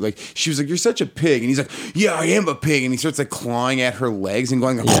like like she was like, "You're such a pig," and he's like, "Yeah, I am a pig," and he starts like clawing at her legs and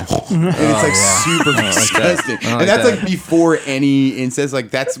going, and it's like super disgusting. And that's like before any incest.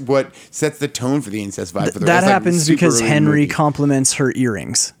 Like that's what sets the tone for the incest vibe. For the That rest, like, happens super because early in the Henry movie. compliments her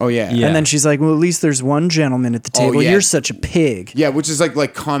earrings. Oh yeah, Yeah. And then she's like, well, at least there's one gentleman at the table. yeah. You're such a pig. Yeah, which is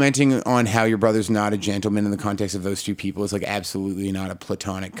like commenting on how your brother's not a gentleman in the context of those two people is like absolutely not a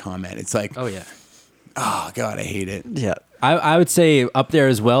platonic comment. It's like, Oh yeah. oh god, I hate it. Yeah. I would say up there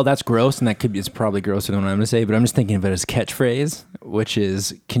as well. That's gross, and it's probably grosser than what I'm gonna say. But I'm just thinking of it as catchphrase, which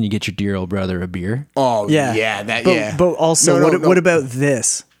is, "Can you get your dear old brother a beer?" Oh Yeah. yeah, that But, yeah. but also, No, what about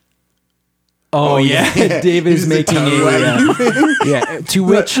this? Oh, yeah, David is He's the making tongue wagging yeah. To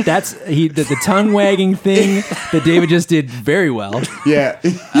which the tongue wagging thing that David just did very well. Yeah.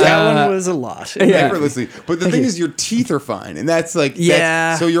 That one was a lot. Effortlessly. But the thing is, your teeth are fine, and that's like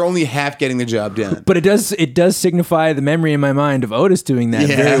Yeah. so you're only half getting the job done. But it does signify the memory in my mind of Otis doing that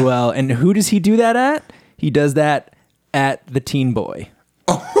Yeah. very well. And who does he do that at? He does that at the Teen Boy.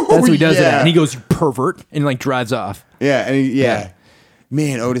 That's what he does it at. And he goes, "You pervert," and like drives off. Yeah, and yeah.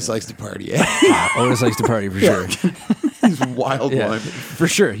 Man, Otis likes to party. Otis likes to party for sure. He's a wild Yeah, one. for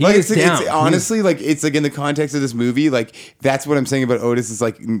sure. He Like is down. it's honestly like it's like in the context of this movie, like that's what I'm saying about Otis is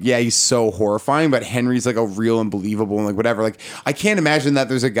like, yeah, he's so horrifying, but Henry's like a real and believable and like whatever. Like I can't imagine that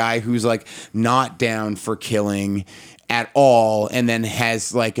there's a guy who's like not down for killing at all, and then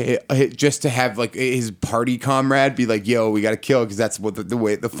has like just to have like his party comrade be like, "Yo, we got to kill," because that's what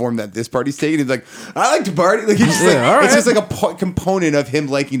the form that this party's taking. He's like, "I like to party." Like it's just like all it's right. just like a component of him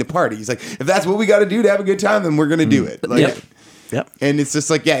liking to party. He's like, if that's what we got to do to have a good time, then we're gonna do it. Like, Yep. Yep. and it's just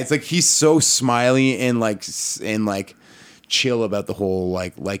like, yeah, it's like he's so smiley and like chill about the whole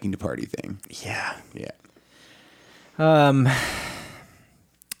like liking to party thing. Yeah. Yeah.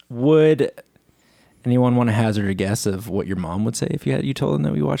 Would anyone want to hazard a guess of what your mom would say if you told them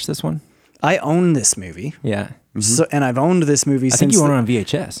that we watched this one? I own this movie. Yeah. So, and I've owned this movie I since think you own it on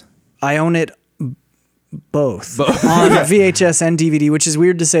VHS. I own it both on VHS and DVD, which is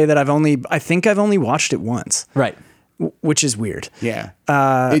weird to say that I think I've only watched it once, Right. which is weird. Yeah.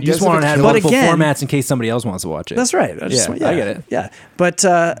 You just want to have But multiple again- formats in case somebody else wants to watch it. That's right. I get it. Yeah. But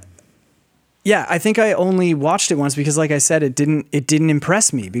yeah, I think I only watched it once because, like I said, it didn't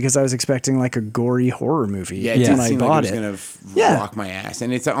impress me because I was expecting like a gory horror movie. Yeah, it when didn't I seem like bought it was it. gonna Yeah. rock my ass.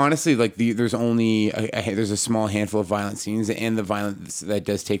 And it's honestly like there's only there's a small handful of violent scenes, and the violence that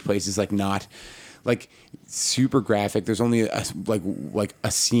does take place is like not like super graphic. There's only like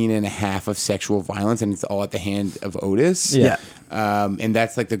a scene and a half of sexual violence, and it's all at the hand of Otis. Yeah. And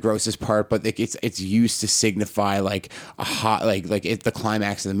that's like the grossest part, but like it's used to signify like a hot like it's the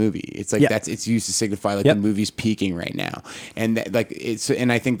climax of the movie. It's like Yeah. it's used to signify like Yep. the movie's peaking right now, and that, like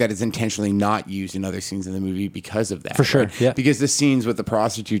and I think that it's intentionally not used in other scenes in the movie because of that. For sure, right? yeah. Because the scenes with the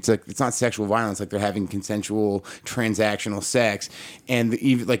prostitutes, like it's not sexual violence, like they're having consensual transactional sex, and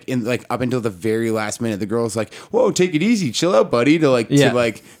even like up until the very last minute, the girl's like, "Whoa, take it easy, chill out, buddy,"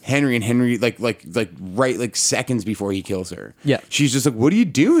 to Henry, and Henry like right like seconds before he kills her. Yeah. She's just like, "What are you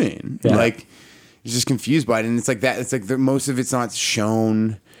doing?" Yeah. Like, he's just confused by it, and it's like that. It's like most of it's not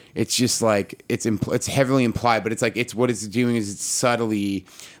shown It's just like it's heavily implied, but it's like it's what it's doing is it's subtly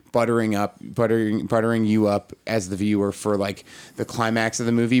buttering you up as the viewer for like the climax of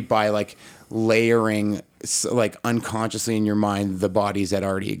the movie by like layering like unconsciously in your mind the bodies that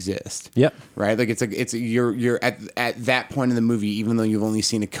already exist. Yep. Right. Like it's you're at that point in the movie, even though you've only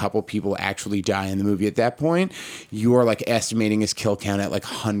seen a couple people actually die in the movie at that point, you are like estimating his kill count at like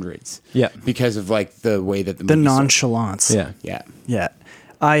hundreds. Yeah. Because of like the way that the The movie starts. nonchalance. Yeah. Yeah. Yeah.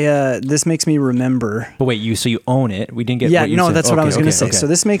 This makes me remember. But wait, you own it? We didn't get. Yeah, what you no, said. that's what I was going to say. Okay. So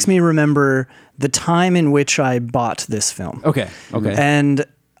this makes me remember the time in which I bought this film. Okay. And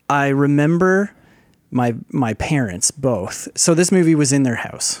I remember my parents both. So this movie was in their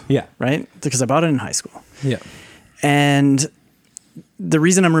house. Yeah. Right? Because I bought it in high school. Yeah. And the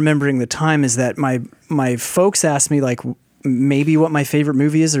reason I'm remembering the time is that my folks asked me like maybe what my favorite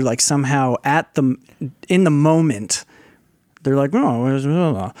movie is, or like somehow in the moment they're like,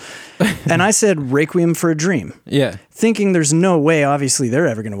 oh, and I said Requiem for a Dream. Yeah. Thinking there's no way, obviously, they're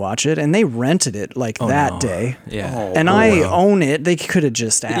ever going to watch it. And they rented it like that day. Yeah. And I own it. They could have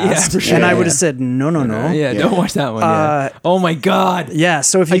just asked. for sure. And I would have said, no. Yeah, don't watch that one. Yeah. Oh my God. Yeah.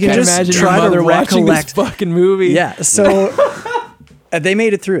 So if you I can can't just imagine try your mother to watching this recollect. fucking movie. Yeah. So they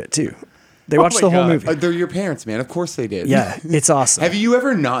made it through it too. They watched the whole movie. They're your parents, man. Of course they did. Yeah. It's awesome. Have you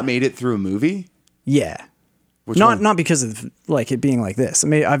ever not made it through a movie? Yeah. Which not one? not because of like it being like this. I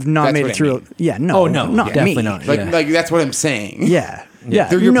mean, I've not That's made what it I through. mean. Yeah, no. Oh, no. not Definitely me. not. Like, Yeah. like that's what I'm saying. Yeah, yeah.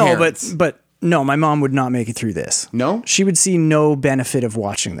 They're your no, parents. but no, my mom would not make it through this. No? She would see no benefit of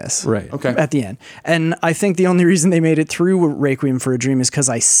watching this. Right. Okay. At the end, and I think the only reason they made it through Requiem for a Dream is because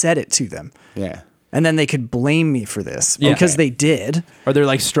I said it to them, Yeah. and then they could blame me for this Yeah. because they did. Or they're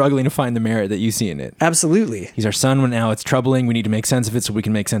like struggling to find the merit that you see in it. Absolutely. He's our son now. It's troubling. We need to make sense of it so we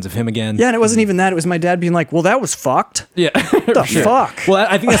can make sense of him again. Yeah, and it wasn't even that. It was my dad being like, "Well, that was fucked." Yeah. The fuck. Well,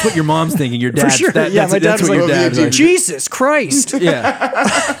 I think that's what your mom's thinking. Your For dad. sure. That, Yeah, that's, my dad that's was what your like, dad's "Oh, like. Jesus Christ.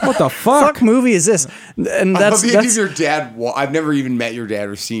 Yeah. What the fuck? Fuck movie is this? And I love that's the idea of your dad. I've never even met your dad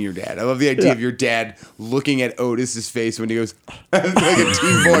or seen your dad. I love the idea of your dad looking at Otis's face when he goes like a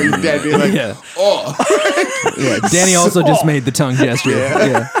teen boy. Your dad being like, Yeah. "Oh, Yeah. Danny also just made the tongue gesture.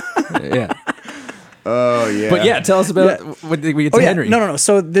 Yeah. Yeah. oh yeah." But yeah, tell us about what we get to Henry. No.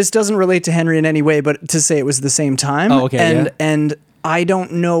 So this doesn't relate to Henry in any way, but to say it was the same time. Oh, okay, And yeah. and I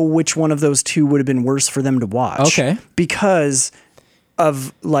don't know which one of those two would have been worse for them to watch. Okay. Because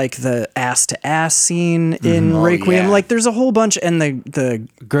of like the ass to ass scene in Requiem. yeah. Like there's a whole bunch, and the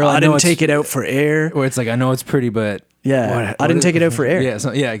Girl, I I know didn't it's- take it out for air. Where it's like, I know it's pretty, but Yeah, I didn't take it out for air. Yeah.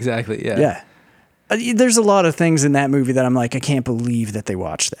 Yeah. Exactly. Yeah. Yeah. There's a lot of things in that movie that I'm like, I can't believe that they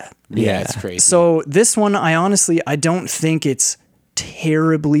watched that. yeah, it's crazy. So this one, I don't think it's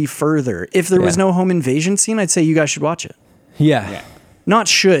terribly further. If there was Yeah. no home invasion scene, I'd say you guys should watch it. Yeah. Not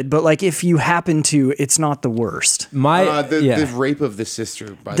should, but like if you happen to, it's not the worst. the rape of the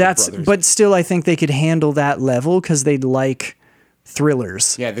sister by the brothers. But still, I think they could handle that level because they'd like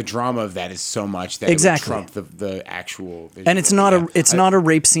thrillers. yeah, the drama of that is so much that Exactly. it would trump the actual. And it's not not a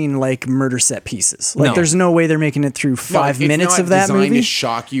rape scene like murder set pieces. Like No. there's no way they're making it through 5 minutes of that designed movie. to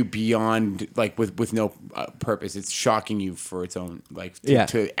shock you beyond like with no purpose. It's shocking you for its own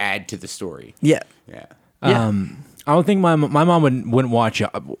to add to the story. Yeah. Yeah. Yeah. I don't think my mom wouldn't watch.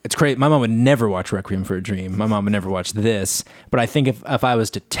 It's crazy. My mom would never watch Requiem for a Dream. My mom would never watch this. But I think if I was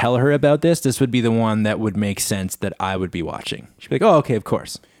to tell her about this would be the one that would make sense that I would be watching. She'd be like, "Oh, okay, of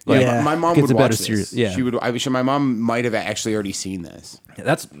course." Like, Yeah. My mom It's would about watch a this. serious- yeah. She would. I wish my mom might have actually already seen this.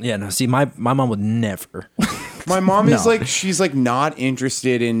 No. See, my mom would never. My mom is No. like, she's like not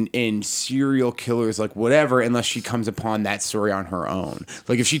interested in serial killers, like whatever, unless she comes upon that story on her own.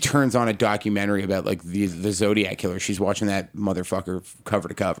 Like if she turns on a documentary about like the Zodiac killer, she's watching that motherfucker cover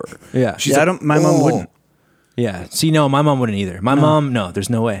to cover. Yeah. She's Yeah, like, my mom "Oh." wouldn't. Yeah. See, no, my mom wouldn't either. My mom, no, there's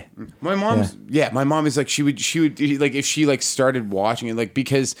no way. My mom's my mom is like she would like if she like started watching it, like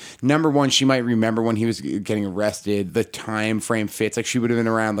because number one, she might remember when he was getting arrested, the time frame fits, like she would have been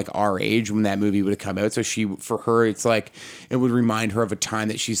around like our age when that movie would have come out, so for her it's like it would remind her of a time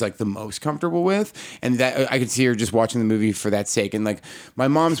that she's like the most comfortable with, and that I could see her just watching the movie for that sake. And like my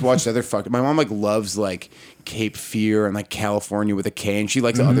mom's watched other my mom like loves like Cape Fear and like California with a K, and she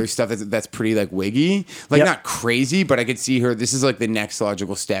likes other stuff that's pretty like wiggy, like Yep. not crazy, but I could see her. This is like the next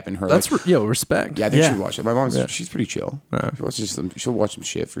logical step in her. That's like, respect. yeah, I think Yeah. she'd watch it. My mom's she's pretty chill. She'll watch some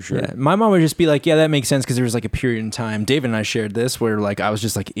shit for sure. Yeah. My mom would just be like, "Yeah, that makes sense," because there was like a period in time. David and I shared this where like I was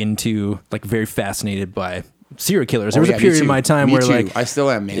just like into like very fascinated by serial killers. There was a period in my time where like I still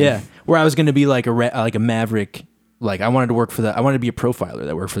am, man. yeah, where I was going to be like a maverick. Like I wanted to work for I wanted to be a profiler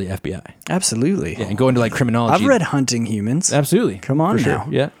that worked for the FBI. Absolutely. Yeah, and go into like criminology. I've read Hunting Humans. Absolutely. Come on for sure. now.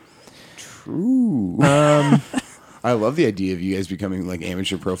 Yeah. Ooh. I love the idea of you guys becoming like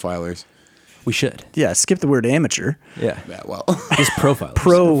amateur profilers. We should. Yeah, skip the word amateur. Yeah. Yeah, well, Just profile.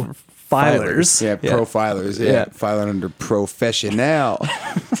 Profilers. yeah, profilers. Yeah, Yeah. filing under professional.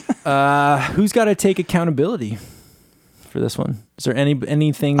 Who's got to take accountability for this one? Is there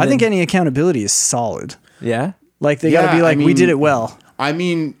anything? I think any accountability is solid. Yeah. Like they got to Yeah, be like, I we mean- did it well. I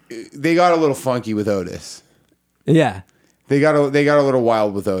mean, they got a little funky with Otis. Yeah. They got a little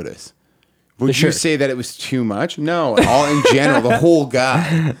wild with Otis. Would Sure. you say that it was too much? No, all in general, the whole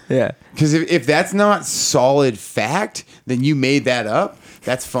guy. Yeah. Because if that's not solid fact, then you made that up.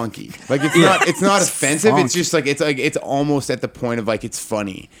 That's funky. Like it's not offensive. funky. It's just like it's almost at the point of like it's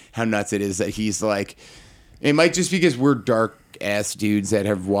funny how nuts it is that he's like. It might just because we're dark ass dudes that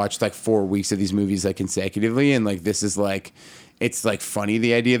have watched like 4 weeks of these movies like consecutively, and like this is like. It's like funny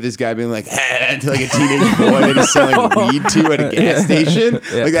the idea of this guy being like to like a teenage boy that he's selling weed to at a gas station.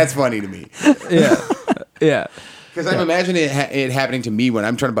 Like that's funny to me. Yeah. Yeah. Because I'm imagining it happening to me when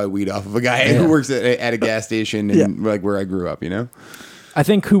I'm trying to buy weed off of a guy who works at a gas station and like where I grew up, you know? I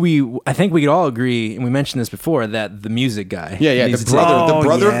think we could all agree, and we mentioned this before, that the music guy. Yeah, needs the to take-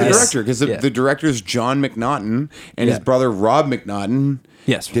 brother of the yes. director. Because the director's John McNaughton and his Yeah. brother Rob McNaughton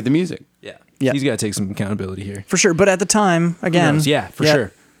Yes. did the music. Yeah. Yeah. He's got to take some accountability here. For sure. But at the time, again. Yeah, for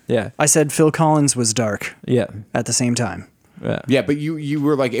sure. Yeah. I said Phil Collins was dark Yeah. at the same time. Yeah. Yeah, but you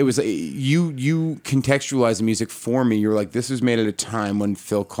were like, it was you contextualized the music for me. You were like, this was made at a time when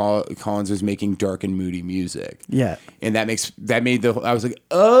Phil Collins was making dark and moody music. Yeah. And that made I was like,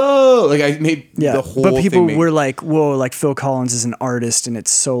 oh, like I made Yeah. the whole But people thing were like, whoa, like Phil Collins is an artist and it's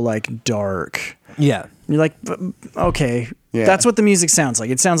so like dark. Yeah. You're like, okay, Yeah. that's what the music sounds like.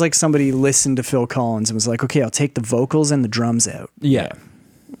 It sounds like somebody listened to Phil Collins and was like, okay, I'll take the vocals and the drums out. Yeah.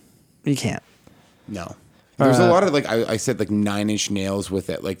 You can't. No. There's a lot of like I said like 9 Inch Nails with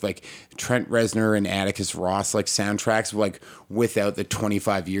it like Trent Reznor and Atticus Ross like soundtracks like without the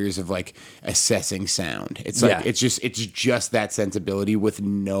 25 years of like assessing sound. It's like Yeah. it's just that sensibility with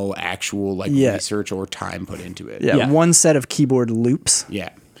no actual like Yeah. research or time put into it. Yeah. Yeah. One set of keyboard loops. Yeah.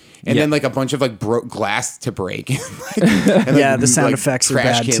 And Yeah. then like a bunch of like broke glass to break. and, Yeah, the sound effects are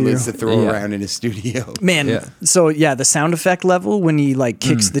trash bad, can too. lids to throw Yeah. around in a studio. Man, Yeah. so yeah, the sound effect level when he like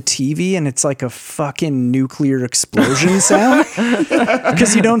kicks the TV and it's like a fucking nuclear explosion sound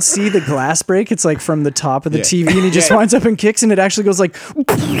because you don't see the glass break. It's like from the top of the Yeah. TV and he just Yeah. winds up and kicks and it actually goes like.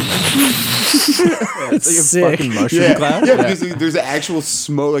 It's Like a sick. fucking mushroom Yeah, cloud. yeah, because there's actual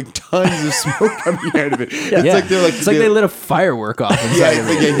smoke, like tons of smoke coming out of it. It's Yeah. like they're like It's like they lit a firework off inside Yeah, of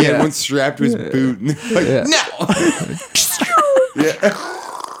it's like it. he had one strapped to his boot. And like, Yeah. no!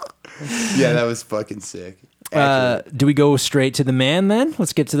 yeah, that was fucking sick. Do we go straight to the man then?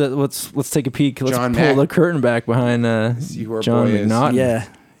 Let's get to the let's take a peek. Let's John pull Mack. the curtain back behind See who our John boy is. McNaughton. Yeah.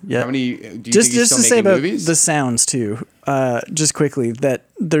 Yeah. How many? Do you just think he's to still say making about movies? the sounds too, just quickly, that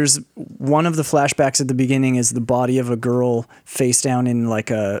there's one of the flashbacks at the beginning is the body of a girl face down in like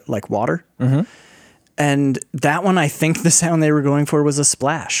water. Mm-hmm. And that one, I think the sound they were going for was a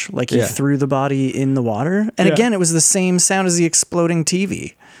splash. Like he Yeah. threw the body in the water. And Yeah. again, it was the same sound as the exploding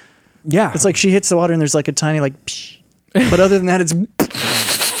TV. Yeah. It's like she hits the water and there's like a tiny like psh. But other than that, it's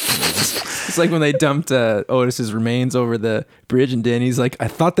It's like when they dumped Otis's remains over the bridge, and Danny's like, "I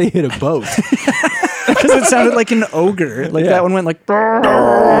thought they hit a boat." because it sounded like an ogre. Like Yeah. that one went like. Yeah,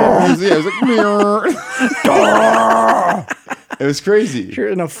 it was like, "Meow." It was crazy. You're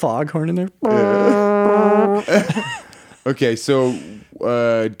in a foghorn in there. Okay, so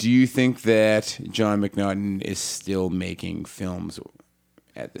do you think that John McNaughton is still making films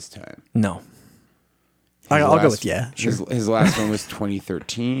at this time? No. I'll go with yeah. Sure. His last one was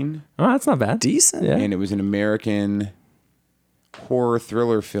 2013, Oh, that's not bad. Decent. Yeah. and it was an American horror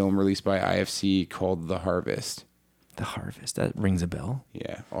thriller film released by IFC called The Harvest. The Harvest. That rings a bell.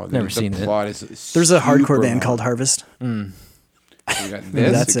 Yeah, oh, Never seen it. plot is There's a super hardcore band long. called Harvest. We got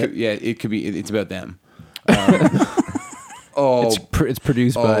this. That's it. it. Could, yeah, it could be. It's about them. Oh, It's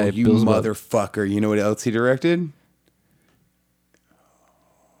produced by you Bill's motherfucker! You know what else he directed?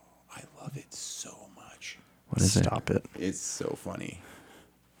 I love it so much. What is it? Stop it. It's so funny.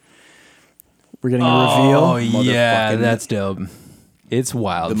 We're getting a Oh reveal. yeah, Motherfucking- that's dope. It's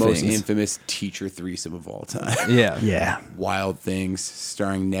Wild The most Things. infamous teacher threesome of all time. Yeah. Yeah. Wild Things,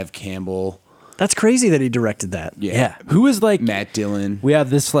 starring Nev Campbell. That's crazy that he directed that. Yeah. Who is like Matt Dillon, we have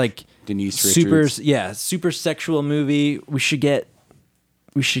this like Denise super Richards. super sexual movie. We should get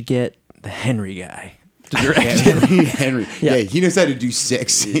the Henry guy to direct. Henry. Yeah. he knows how to do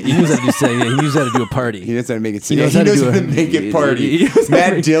sex. He knows how to do say. He knows how to do a party. He knows how to make it. He He knows knows, how to do how a- to make it party. he knows how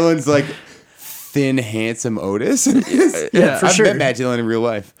Matt to- Dillon's like thin, handsome Otis. Yeah, for I've sure. met Matt Dillon in real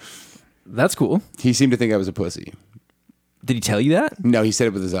life. That's cool. He seemed to think I was a pussy. Did he tell you that? No, he said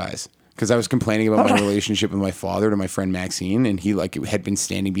it with his eyes. Because I was complaining about my relationship with my father to my friend Maxine, and he like had been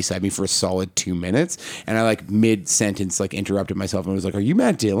standing beside me for a solid 2 minutes, and I like mid sentence like interrupted myself and was like, "Are you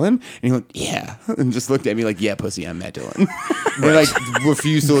Matt Dillon?" And he went, "Yeah," and just looked at me like, "Yeah, pussy, I'm Matt Dillon." And like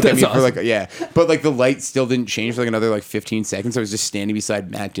refused to look at me for like but like the light still didn't change for like another like 15 seconds. I was just standing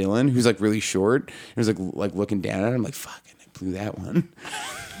beside Matt Dillon, who's like really short. He was like looking down at him, like, "Fuck," and I blew that one.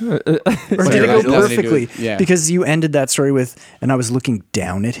 Or did it go perfectly? Yeah. Because you ended that story with, and I was looking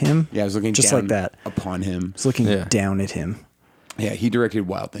down at him. Yeah, I was looking just down like that. upon him. I was looking down at him. Yeah, he directed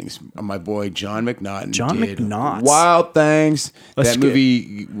Wild Things. My boy John McNaughton. John did McNaughton. Wild Things. That's That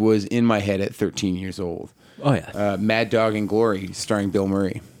movie was in my head at 13 years old. Oh yeah. Mad Dog and Glory, starring Bill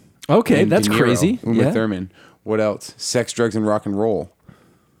Murray. Okay, And that's De Niro, crazy. Uma Yeah. Thurman. What else? Sex, Drugs, and Rock and Roll,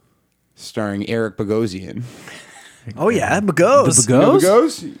 starring Eric Bogosian. Oh yeah, Bogos. The You know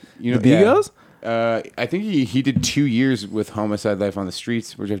Bogos? Bogos? You know, The Bogos? I think he did 2 years with Homicide: Life on the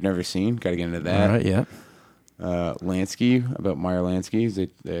Streets, which I've never seen. Got to get into that. All right. Yeah. Lansky, about Meyer Lansky, is a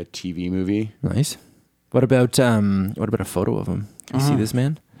TV movie. Nice. What about a photo of him? Can you see this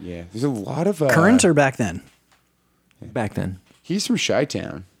man? Yeah, there's a lot of Current or back then? Back then. He's from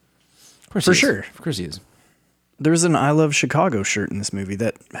Chi-Town. Of course For he is. sure. Of course he is. There was an I Love Chicago shirt in this movie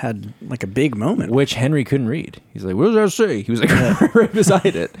that had like a big moment. Which Henry couldn't read. He's like, what does that say? He was like right beside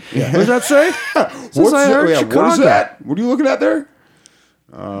it. What does that say? What's Says I that? heard Yeah, what is Chicago. that? What are you looking at there?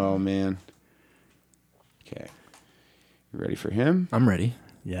 Oh man. Okay. You ready for him? I'm ready.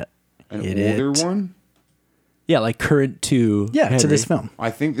 Yeah. An Hit older it. one? Yeah, like current to Yeah, to Henry. this film. I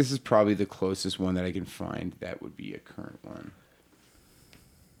think this is probably the closest one that I can find that would be a current one.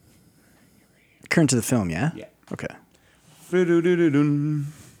 Current to the film, yeah? Yeah. Okay. Dun.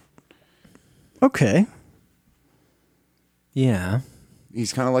 Okay. Yeah.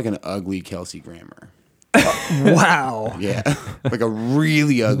 He's kind of like an ugly Kelsey Grammer. Wow. Yeah. Like a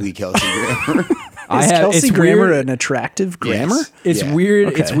really ugly Kelsey Grammer. Is Kelsey it's Grammer weird. an attractive grammar? Yes. It's Yeah. weird.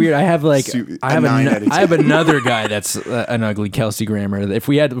 Okay. It's weird. I have like I have 9 out of I have another guy that's an ugly Kelsey Grammer. If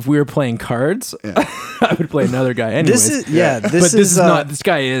we were playing cards, I would play another guy. Anyways. This is this but this is is not. This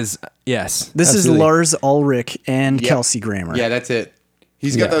guy is yes. This absolutely. is Lars Ulrich and Yeah. Kelsey Grammer. Yeah, that's it.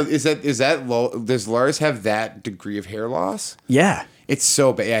 He's got Yeah. is that does Lars have that degree of hair loss? Yeah. It's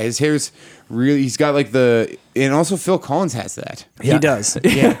so bad. Yeah, his hair's really. He's got like and also Phil Collins has that. He does.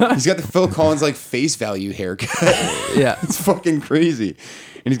 Yeah, he's got the Phil Collins like face value haircut. Yeah. It's fucking crazy,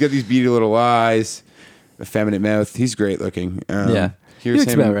 and he's got these beady little eyes, effeminate mouth. He's great looking. Yeah. He here's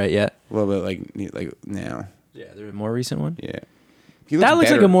looks him about right. Yeah. a little bit like now. Yeah. There's a more recent one. Yeah, That looks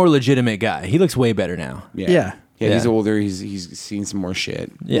like better. a more legitimate guy. He looks way better now. Yeah. Yeah. He's Yeah. older. He's seen some more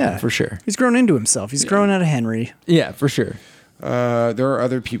shit. Yeah, for sure. He's grown into himself. He's grown out of Henry. Yeah, for sure. There are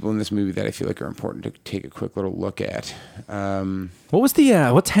other people in this movie that I feel like are important to take a quick little look at. What was the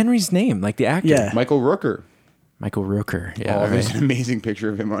what's Henry's name? Like the actor? Yeah. Michael Rooker. Michael Rooker. Yeah. Oh, all there's right. an amazing picture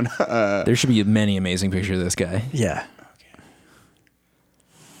of him on. There should be many amazing pictures of this guy. Yeah.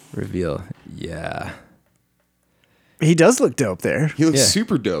 Reveal. Yeah. He does look dope there. He looks Yeah.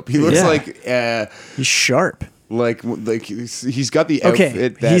 super dope. He looks Yeah. He's sharp. like he's got the Okay.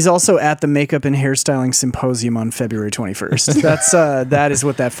 outfit. That, He's also at the Makeup and Hairstyling Symposium on February 21st. That's that is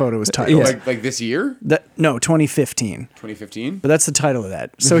what that photo was titled. Yeah. like this year, No, 2015. 2015. But that's the title of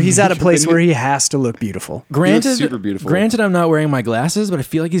that. So he's at a place where he has to look beautiful. Granted, super beautiful. Granted, I'm not wearing my glasses, but I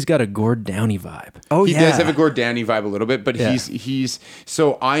feel like he's got a Gord Downey vibe. Oh He yeah. does have a Gord Downie vibe a little bit, but Yeah. he's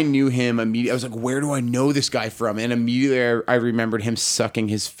so I knew him immediately. I was like, where do I know this guy from? And immediately I remembered him sucking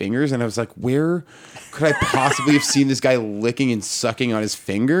his fingers, and I was like, where could I possibly have seen this guy licking and sucking on his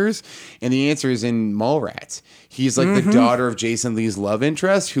fingers? And the answer is in Mallrats. He's like the daughter of Jason Lee's love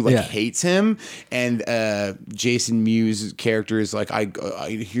interest who like Yeah. hates him, and Jason Mewes' character is like, I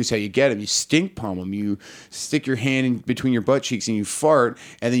here's how you get him: you stink palm him, you stick your hand in between your butt cheeks and you fart,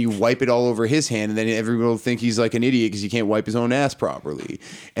 and then you wipe it all over his hand, and then everyone will think he's like an idiot because he can't wipe his own ass properly.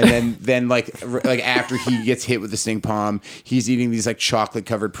 And then like after he gets hit with the stink palm, he's eating these like chocolate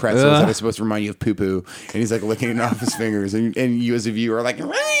covered pretzels that are supposed to remind you of poo poo, and he's like licking it off his fingers, and you as a viewer are like,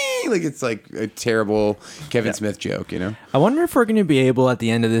 "Wee!" Like it's like a terrible Kevin Smith joke, you know? I wonder if we're going to be able at the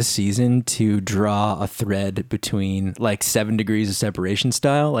end of this season to draw a thread between like 7 Degrees of Separation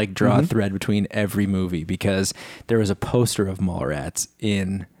style, like draw a thread between every movie, because there was a poster of Mallrats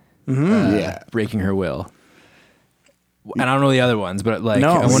in Breaking Her Will. And I don't know the other ones, but like No,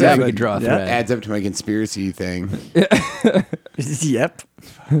 I wonder yeah, if we but- could draw a yeah. thread. Adds up to my conspiracy thing. Yep.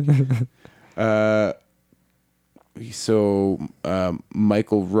 So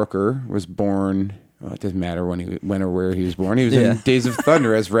Michael Rooker was born Well, it doesn't matter when or where he was born. He was in Days of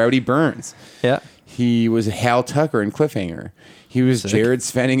Thunder as Rowdy Burns. Yeah. He was Hal Tucker in Cliffhanger. He was Jared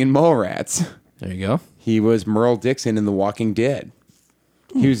Svenning in Mallrats. There you go. He was Merle Dixon in The Walking Dead.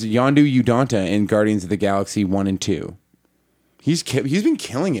 He was Yondu Udonta in Guardians of the Galaxy 1 and 2. He's been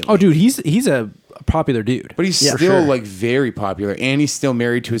killing it. Oh, dude, he's a popular dude. But he's still like very popular, and he's still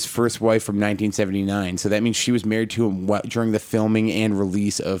married to his first wife from 1979. So that means she was married to him during the filming and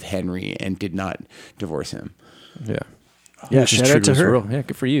release of Henry, and did not divorce him. Yeah. Yeah, shout out to her. Yeah,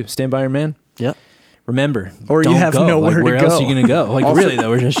 good for you. Stand by your man. Yep. Remember, or don't you have go. nowhere to where go. else are you gonna go? Like Also, really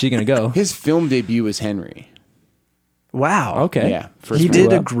though, where is she gonna go? His film debut was Henry. Wow. Okay. Yeah, He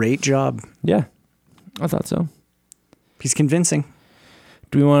did a great job. Yeah, I thought so. He's convincing.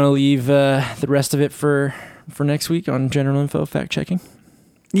 Do we want to leave the rest of it for next week on general info fact checking?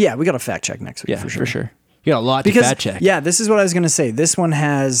 Yeah, we got to fact check next week Yeah, for sure. You got a lot to fact check. Yeah, this is what I was going to say. This one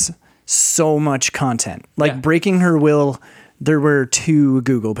has so much content. Like Breaking Her Will, there were 2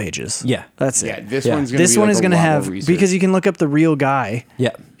 Google pages. Yeah. That's it. Yeah, this one's gonna This be one like is a going to lot more have, research. because you can look up the real guy.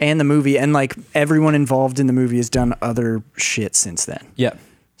 Yeah. And the movie, and like everyone involved in the movie has done other shit since then. Yeah.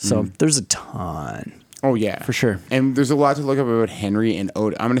 So there's a ton. Oh yeah, For sure. And there's a lot to look up about Henry and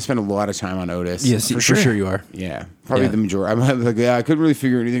Otis. I'm going to spend a lot of time on Otis. Yes, for sure you are. Yeah, probably Yeah. the majority. I'm like, I couldn't really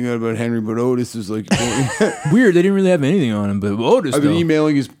figure anything out about Henry, but Otis is like. Weird, they didn't really have anything on him, but Otis I've been though.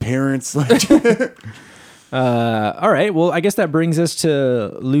 emailing his parents. Like, All right, well, I guess that brings us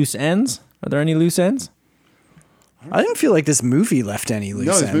to loose ends. Are there any loose ends? I didn't feel like this movie left any loose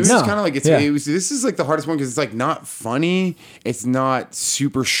no, this ends. movie's No. kind of like Yeah. This is like the hardest one because it's like not funny. It's not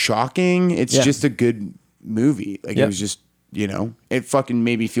super shocking. It's Yeah. just a good movie. Like Yep. it was just it fucking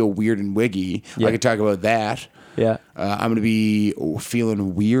made me feel weird and wiggy. Yeah. I could talk about that. Yeah. I'm gonna be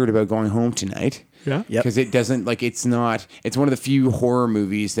feeling weird about going home tonight. Yeah. Yep. Because it doesn't it's one of the few horror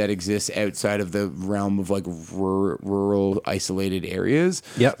movies that exists outside of the realm of like rural isolated areas.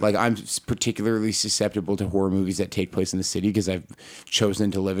 Yep. Like I'm particularly susceptible to horror movies that take place in the city because I've chosen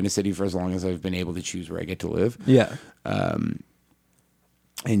to live in a city for as long as I've been able to choose where I get to live. Yeah.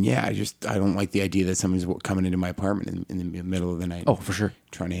 And yeah, I don't like the idea that someone's coming into my apartment in the middle of the night. Oh, for sure.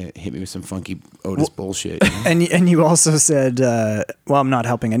 Trying to hit me with some funky Otis bullshit. You know? And you also said, well, I'm not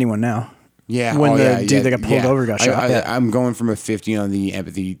helping anyone now. Yeah, When the dude that got pulled over got shot. I'm going from a 50 on the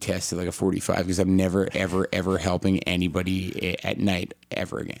empathy test to like a 45 because I'm never, ever, ever helping anybody at night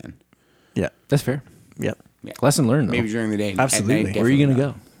ever again. Yeah. That's fair. Yep. Yeah. Lesson learned, though. Maybe during the day. Absolutely. At night, Where are you going to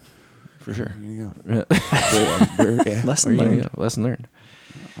definitely go? For sure. not. Yeah. Lesson Where are you learned. gonna go? Lesson learned.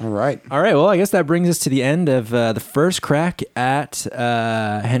 All right. All right. Well, I guess that brings us to the end of the first crack at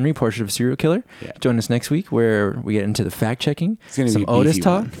Henry, Portrait of a Serial Killer. Yeah. Join us next week where we get into the fact checking, gonna some be a Otis beefy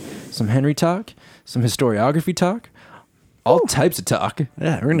talk, one. some Henry talk, some historiography talk, all types of talk.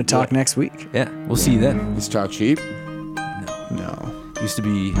 Yeah, we're going to talk next week. Yeah. We'll see you then. Is talk cheap? No. Used to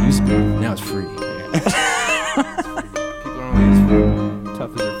be. Now it's free. People are always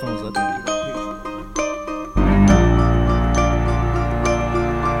tough as